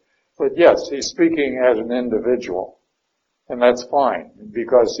 Okay. But yes, he's speaking as an individual, and that's fine,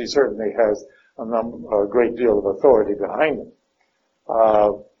 because he certainly has a great deal of authority behind him.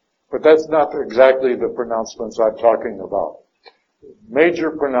 But that's not exactly the pronouncements I'm talking about.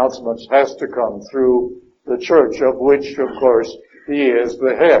 Major pronouncements has to come through the church, of which, of course, he is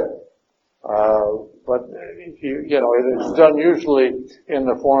the head. But it is done usually in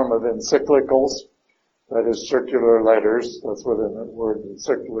the form of encyclicals, that is circular letters. That's what the word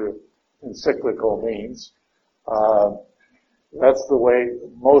encyclical means. That's the way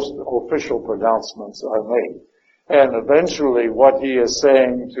most official pronouncements are made. And eventually what he is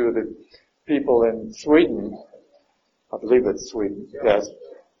saying to the people in Sweden, I believe it's Sweden, yes,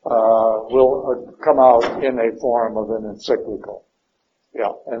 will come out in a form of an encyclical.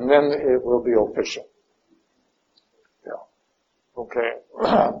 Yeah, and then it will be official. Yeah. Okay.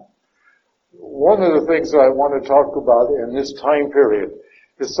 One of the things I want to talk about in this time period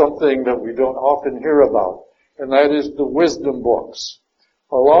is something that we don't often hear about, and that is the wisdom books.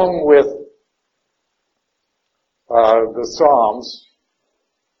 Along with the Psalms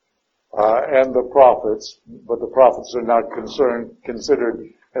and the prophets, but the prophets are not considered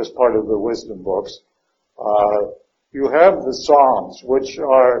as part of the wisdom books. You have the Psalms, which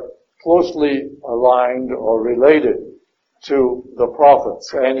are closely aligned or related to the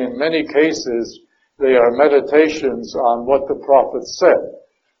prophets, and in many cases they are meditations on what the prophets said.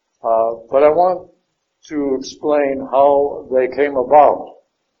 But I want to explain how they came about.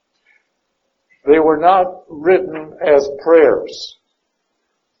 They were not written as prayers.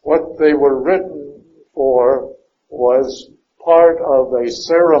 What they were written for was part of a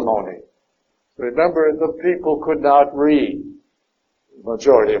ceremony. Remember, the people could not read. The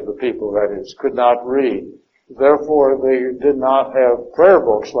majority of the people, that is, could not read. Therefore, they did not have prayer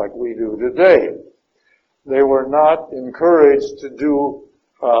books like we do today. They were not encouraged to do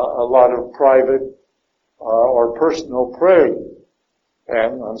a lot of private or personal praying.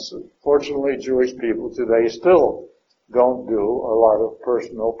 And unfortunately, Jewish people today still don't do a lot of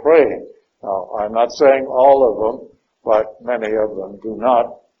personal praying. Now, I'm not saying all of them, but many of them do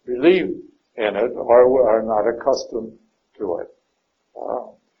not believe in it or are not accustomed to it.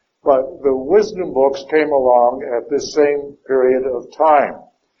 But the wisdom books came along at this same period of time.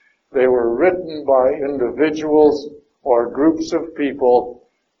 They were written by individuals or groups of people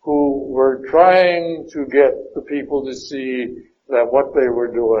who were trying to get the people to see that what they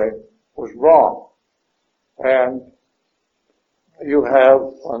were doing was wrong. And you have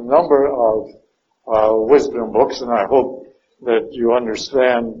a number of wisdom books, and I hope that you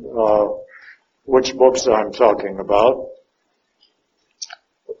understand which books I'm talking about.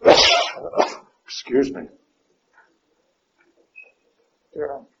 Excuse me.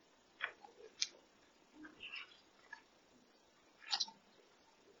 Yeah.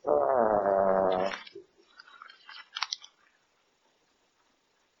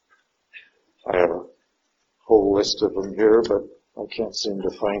 I have a whole list of them here, but I can't seem to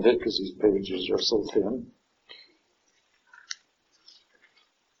find it because these pages are so thin.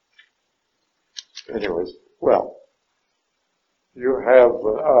 Anyways, well, you have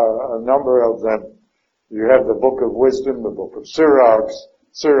a number of them. You have the Book of Wisdom, the Book of Sirach,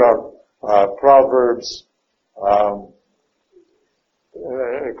 Proverbs,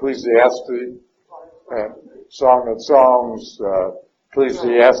 Ecclesiastes, Song of Songs,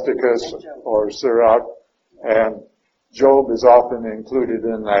 Ecclesiasticus or Sirach, and Job is often included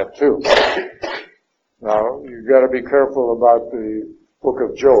in that too. Now, you've got to be careful about the book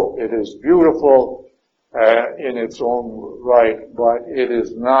of Job. It is beautiful in its own right, but it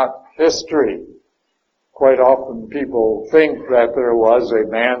is not history. Quite often people think that there was a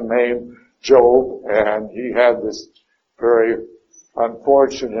man named Job, and he had this very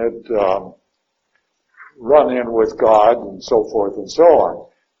unfortunate run-in with God and so forth and so on.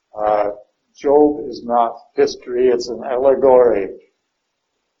 Job is not history, it's an allegory.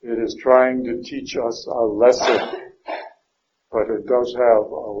 It is trying to teach us a lesson, but it does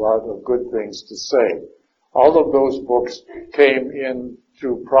have a lot of good things to say. All of those books came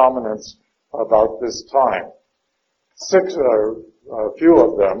into prominence about this time. A few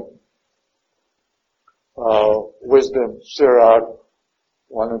of them, Wisdom, Sirach,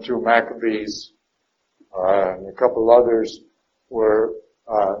 1 and 2 Maccabees, and a couple others were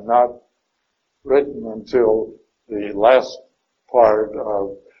not written until the last part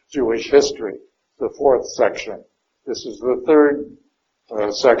of Jewish history, the 4th section. This is the 3rd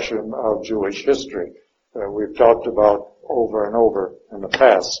section of Jewish history that we've talked about over and over in the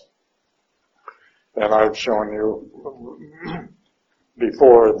past. And I've shown you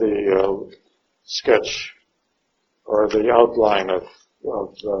before the sketch or the outline of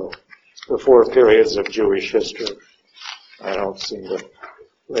the 4 periods of Jewish history. I don't seem to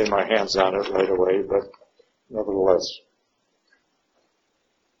lay my hands on it right away, but nevertheless.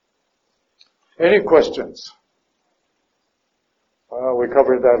 Any questions? We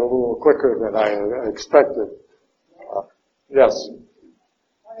covered that a little quicker than I expected. Yes.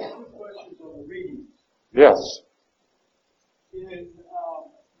 I have 2 questions on the readings. Yes. In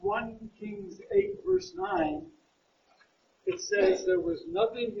 1 Kings 8, verse 9, it says there was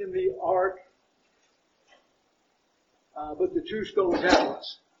nothing in the ark but the 2 stone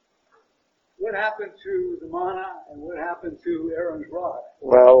tablets. What happened to the manna and what happened to Aaron's rod?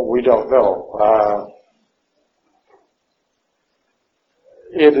 Well, we don't know.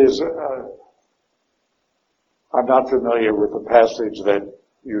 It is, I'm not familiar with the passage that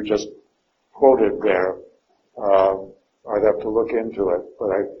you just quoted there. I'd have to look into it. But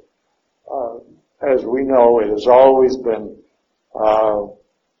as we know, it has always been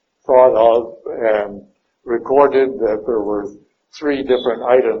thought of and recorded that there were 3 different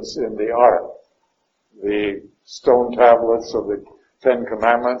items in the ark. The stone tablets of the 10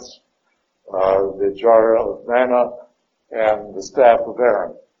 Commandments, the jar of manna, and the staff of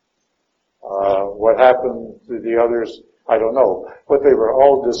Aaron. What happened to the others, I don't know. But they were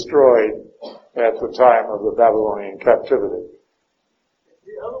all destroyed at the time of the Babylonian captivity.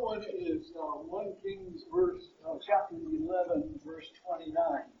 The other one is 1 Kings chapter 11, verse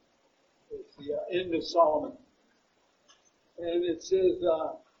 29. It's the end of Solomon. And it says,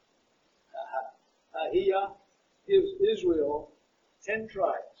 Ahiah gives Israel 10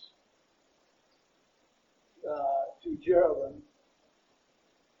 tribes to Jeroboam.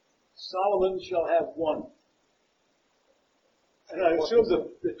 Solomon shall have 1. And I assume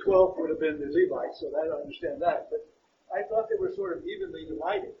the 12th would have been the Levites, so I don't understand that. But I thought they were sort of evenly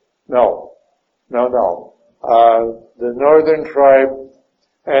divided. No. The northern tribe,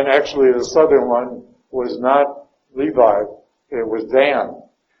 and actually the southern one, was not Levi. It was Dan.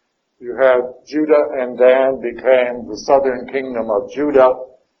 You had Judah, and Dan became the southern kingdom of Judah,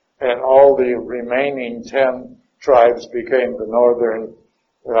 and all the remaining 10 tribes became the northern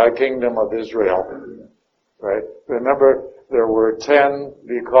kingdom of Israel. Right? Remember, there were 10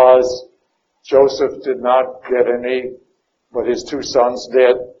 because Joseph did not get any, but his 2 sons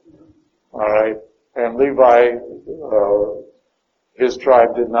did. All right. And Levi, his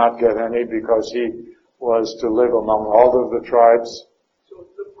tribe did not get any because he was to live among all of the tribes. So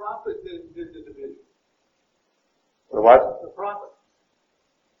the prophet did the division. The what? The prophet.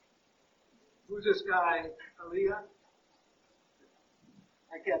 Who's this guy, Aliyah?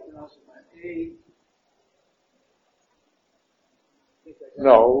 I can't pronounce it.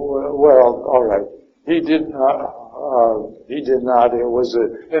 No, well, all right. He did not. It was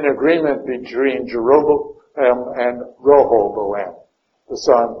an agreement between Jeroboam and Rehoboam, the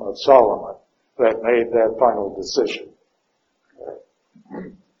son of Solomon, that made that final decision.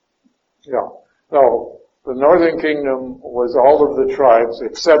 Yeah. No, the northern kingdom was all of the tribes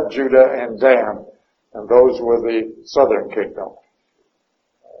except Judah and Dan, and those were the southern kingdom.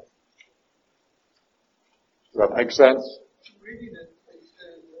 Does that make sense? Reading it, it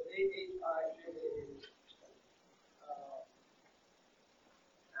says A-H-I-J-A-H.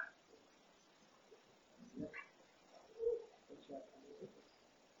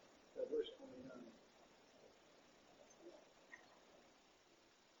 Verse 29.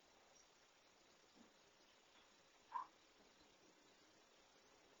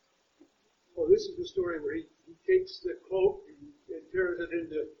 Well, this is the story where he takes the cloak and tears it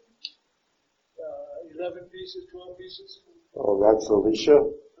into 11 pieces, 12 pieces. Oh, that's Elisha.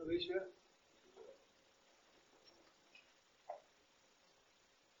 Alicia?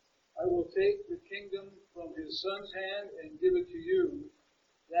 I will take the kingdom from his son's hand and give it to you,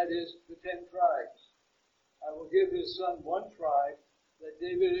 that is, the 10 tribes. I will give his son one tribe, that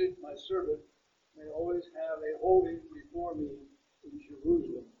David, my servant, may always have a holy before me in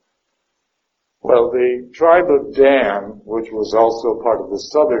Jerusalem. Well, the tribe of Dan, which was also part of the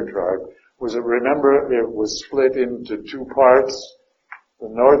southern tribe, remember, it was split into two parts. The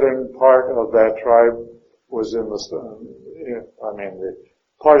northern part of that tribe was the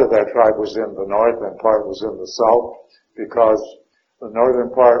part of that tribe was in the north and part was in the south, because the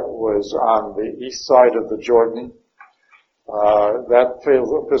northern part was on the east side of the Jordan. That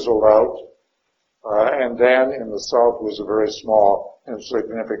fizzled out. And Dan in the south was a very small and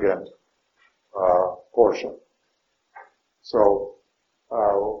significant portion. So,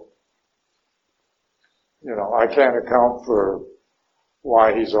 I can't account for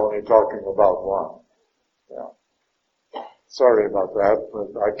why he's only talking about one. Yeah. Sorry about that,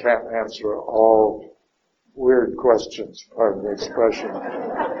 but I can't answer all weird questions, pardon the expression.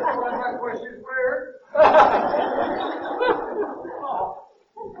 My question is weird.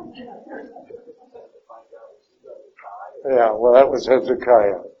 Yeah, well, that was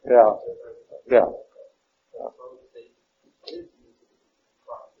Hezekiah. Yeah. Yeah.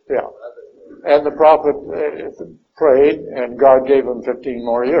 Yeah. And the prophet prayed, and God gave him 15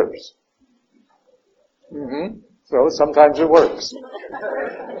 more years. So sometimes it works.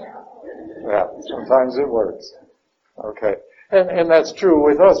 Yeah, sometimes it works. Okay. And that's true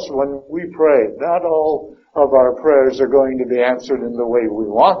with us when we pray. Not all of our prayers are going to be answered in the way we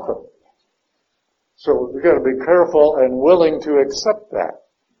want them. So we've got to be careful and willing to accept that.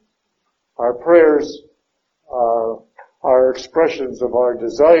 Our prayers are expressions of our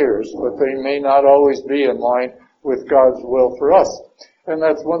desires, but they may not always be in line with God's will for us. And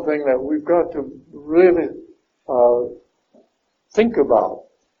that's one thing that we've got to really think about,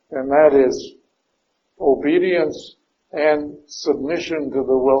 and that is obedience and submission to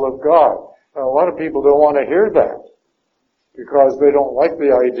the will of God. Now, a lot of people don't want to hear that because they don't like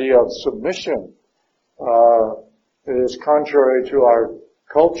the idea of submission. It is contrary to our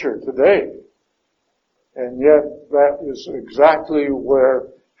culture today. And yet that is exactly where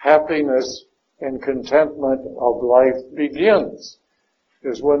happiness and contentment of life begins,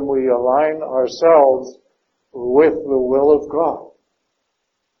 is when we align ourselves with the will of God.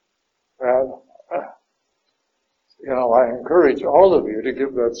 And, I encourage all of you to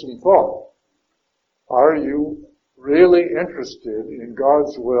give that some thought. Are you really interested in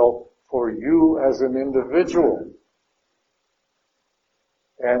God's will for you as an individual?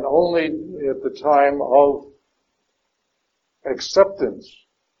 And only at the time of acceptance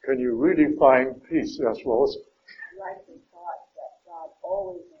can you really find peace. Yes, Lois? I likely thought that God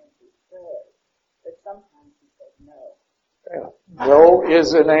always answers prayers, but sometimes he said no. Yeah. No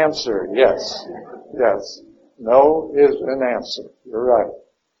is an answer, yes. Yes. No is an answer. You're right.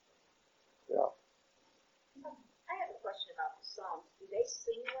 Yeah. I have a question about the Psalms. Do they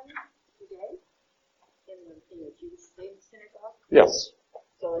sing them today in the Jewish synagogue? Yes.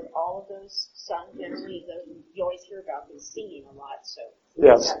 So is all of those sung generally? You always hear about them singing a lot. So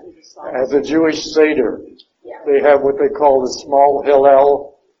Yes. At the Jewish Seder, they have what they call the small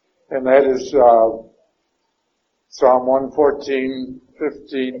Hillel, and that is Psalm 114,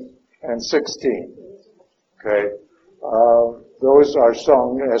 15, and 16. Okay? Those are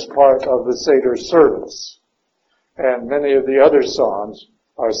sung as part of the Seder service. And many of the other psalms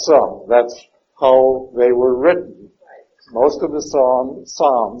are sung. That's how they were written. Most of the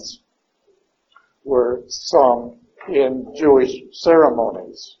psalms were sung in Jewish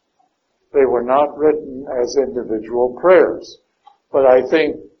ceremonies. They were not written as individual prayers. But I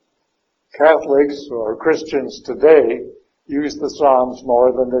think Catholics or Christians today use the Psalms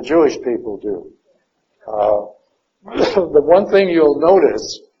more than the Jewish people do. The one thing you'll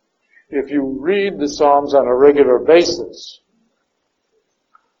notice, if you read the Psalms on a regular basis,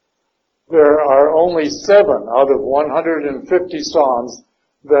 there are only 7 out of 150 Psalms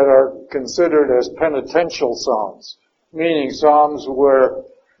that are considered as penitential Psalms, meaning Psalms where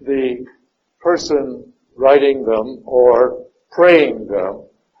the person writing them or praying them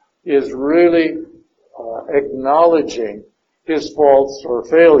is really acknowledging his faults or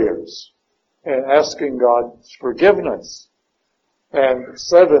failures and asking God's forgiveness. And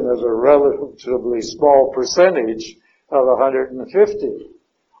 7 is a relatively small percentage of 150.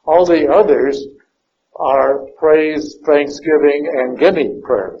 All the others are praise, thanksgiving, and gimme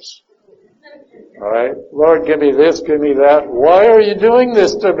prayers. All right? Lord, give me this, give me that. Why are you doing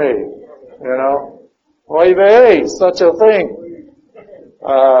this to me? You know? Why they such a thing?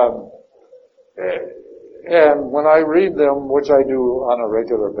 And when I read them, which I do on a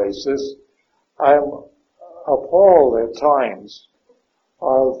regular basis, I'm appalled at times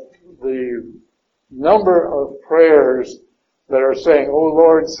of the number of prayers that are saying, "Oh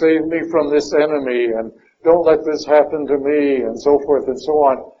Lord, save me from this enemy," and "Don't let this happen to me," and so forth and so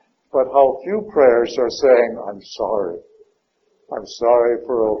on. But how few prayers are saying, "I'm sorry. I'm sorry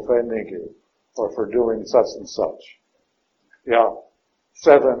for offending you," or for doing such and such. Yeah,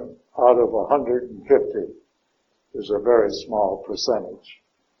 7 out of 150 is a very small percentage.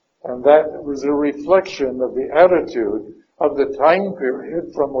 And that was a reflection of the attitude of the time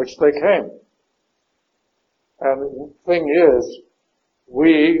period from which they came. And the thing is,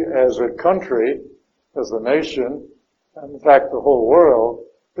 we as a country, as a nation, and in fact the whole world,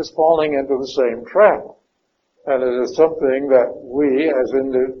 is falling into the same trap. And it is something that we as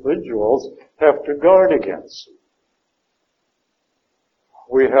individuals have to guard against.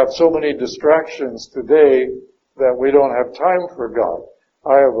 We have so many distractions today that we don't have time for God.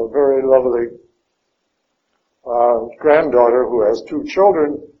 I have a very lovely granddaughter who has 2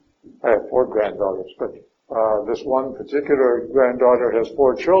 children. I have 4 granddaughters, but this one particular granddaughter has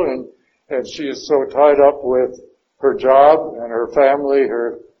 4 children, and she is so tied up with her job and her family,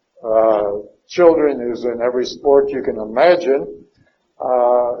 her children, who's in every sport you can imagine.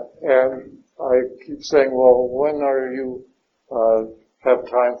 And I keep saying, "Well, when are you have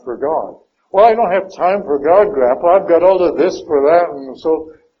time for God?" "Well, I don't have time for God, Grandpa. I've got all of this for that," and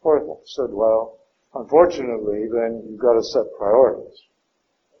so forth. I said, "Well, unfortunately, then you've got to set priorities."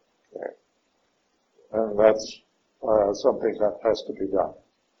 Okay. And that's something that has to be done.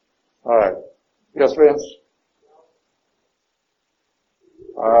 All right. Yes, Vince?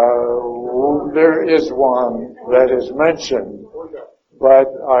 There is one that is mentioned, but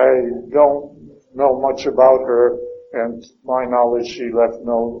I don't know much about her, and to my knowledge, she left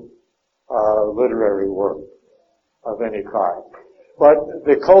no literary work of any kind. But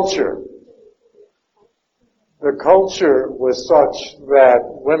the culture was such that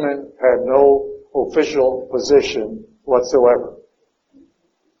women had no official position whatsoever,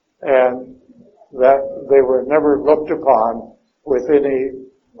 and that they were never looked upon with any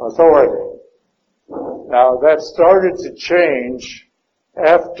authority. Now that started to change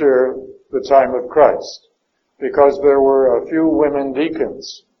after the time of Christ, because there were a few women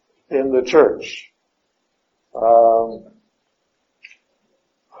deacons in the church. Well,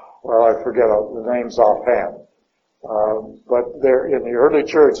 I forget the names offhand. But there, in the early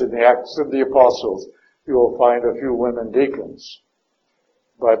church, in the Acts of the Apostles, you will find a few women deacons.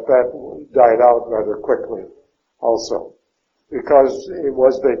 But that died out rather quickly also, because it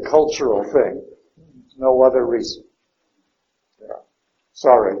was the cultural thing. No other reason. Yeah.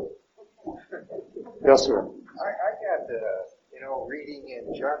 Sorry. Yes, sir. I got, reading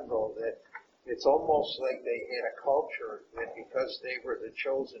in general that it's almost like they had a culture that because they were the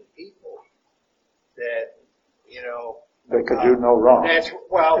chosen people, that, they could do no wrong. They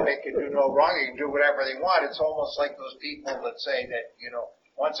could do no wrong. They can do whatever they want. It's almost like those people that say that,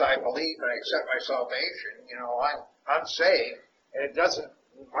 once I believe and I accept my salvation, I'm saved, and it doesn't,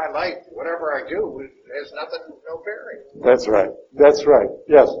 my life, whatever I do, has no bearing. That's right. That's right.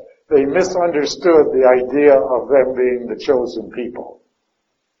 Yes. They misunderstood the idea of them being the chosen people.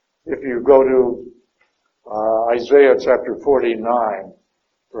 If you go to Isaiah chapter 49,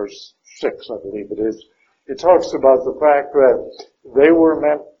 verse 6, I believe it is, it talks about the fact that they were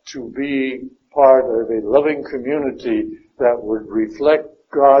meant to be part of a loving community that would reflect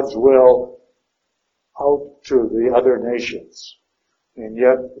God's will out to the other nations. And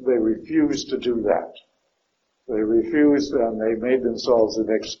yet they refused to do that. They refused, and they made themselves an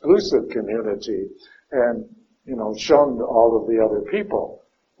exclusive community and, shunned all of the other people.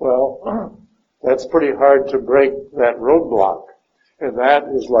 Well, that's pretty hard to break that roadblock. And that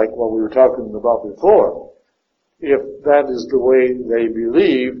is like what we were talking about before. If that is the way they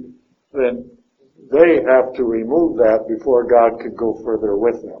believe, then they have to remove that before God can go further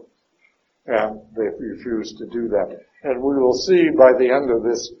with them. And they refuse to do that. And we will see by the end of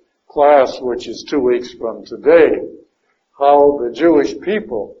this class, which is 2 weeks from today, how the Jewish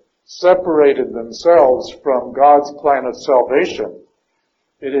people separated themselves from God's plan of salvation.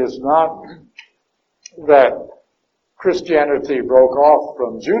 It is not that Christianity broke off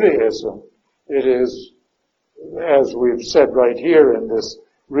from Judaism. It is, as we've said right here in this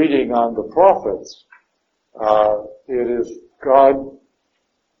reading on the prophets, it is God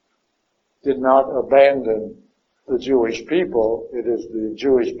did not abandon the Jewish people. It is the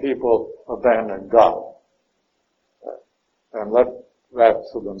Jewish people abandoned God and left that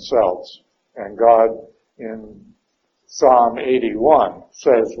to themselves. And God in Psalm 81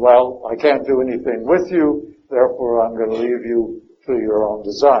 says, well, I can't do anything with you, therefore I'm going to leave you to your own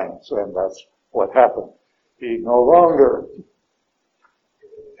designs. And that's what happened. He no longer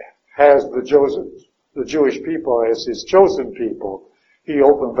has the Jewish people as his chosen people. He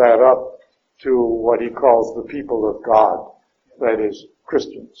opened that up to what he calls the people of God, that is,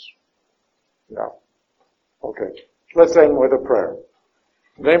 Christians. Yeah. Okay. Let's end with a prayer.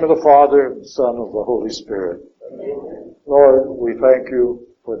 In the name of the Father, and the Son, and the Holy Spirit. Amen. Lord, we thank you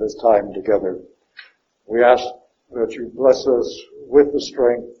for this time together. We ask that you bless us with the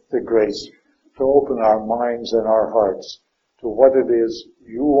strength, the grace, to open our minds and our hearts to what it is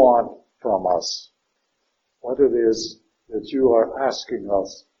you want from us, what it is that you are asking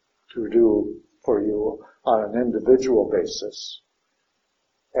us to do for you on an individual basis,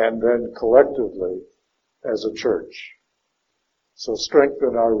 and then collectively as a church. So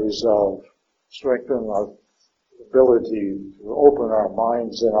strengthen our resolve, strengthen our ability to open our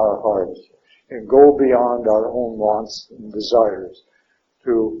minds and our hearts and go beyond our own wants and desires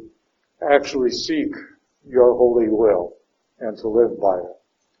to actually seek your holy will and to live by it.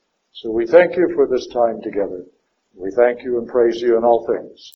 So we thank you for this time together. We thank you and praise you in all things.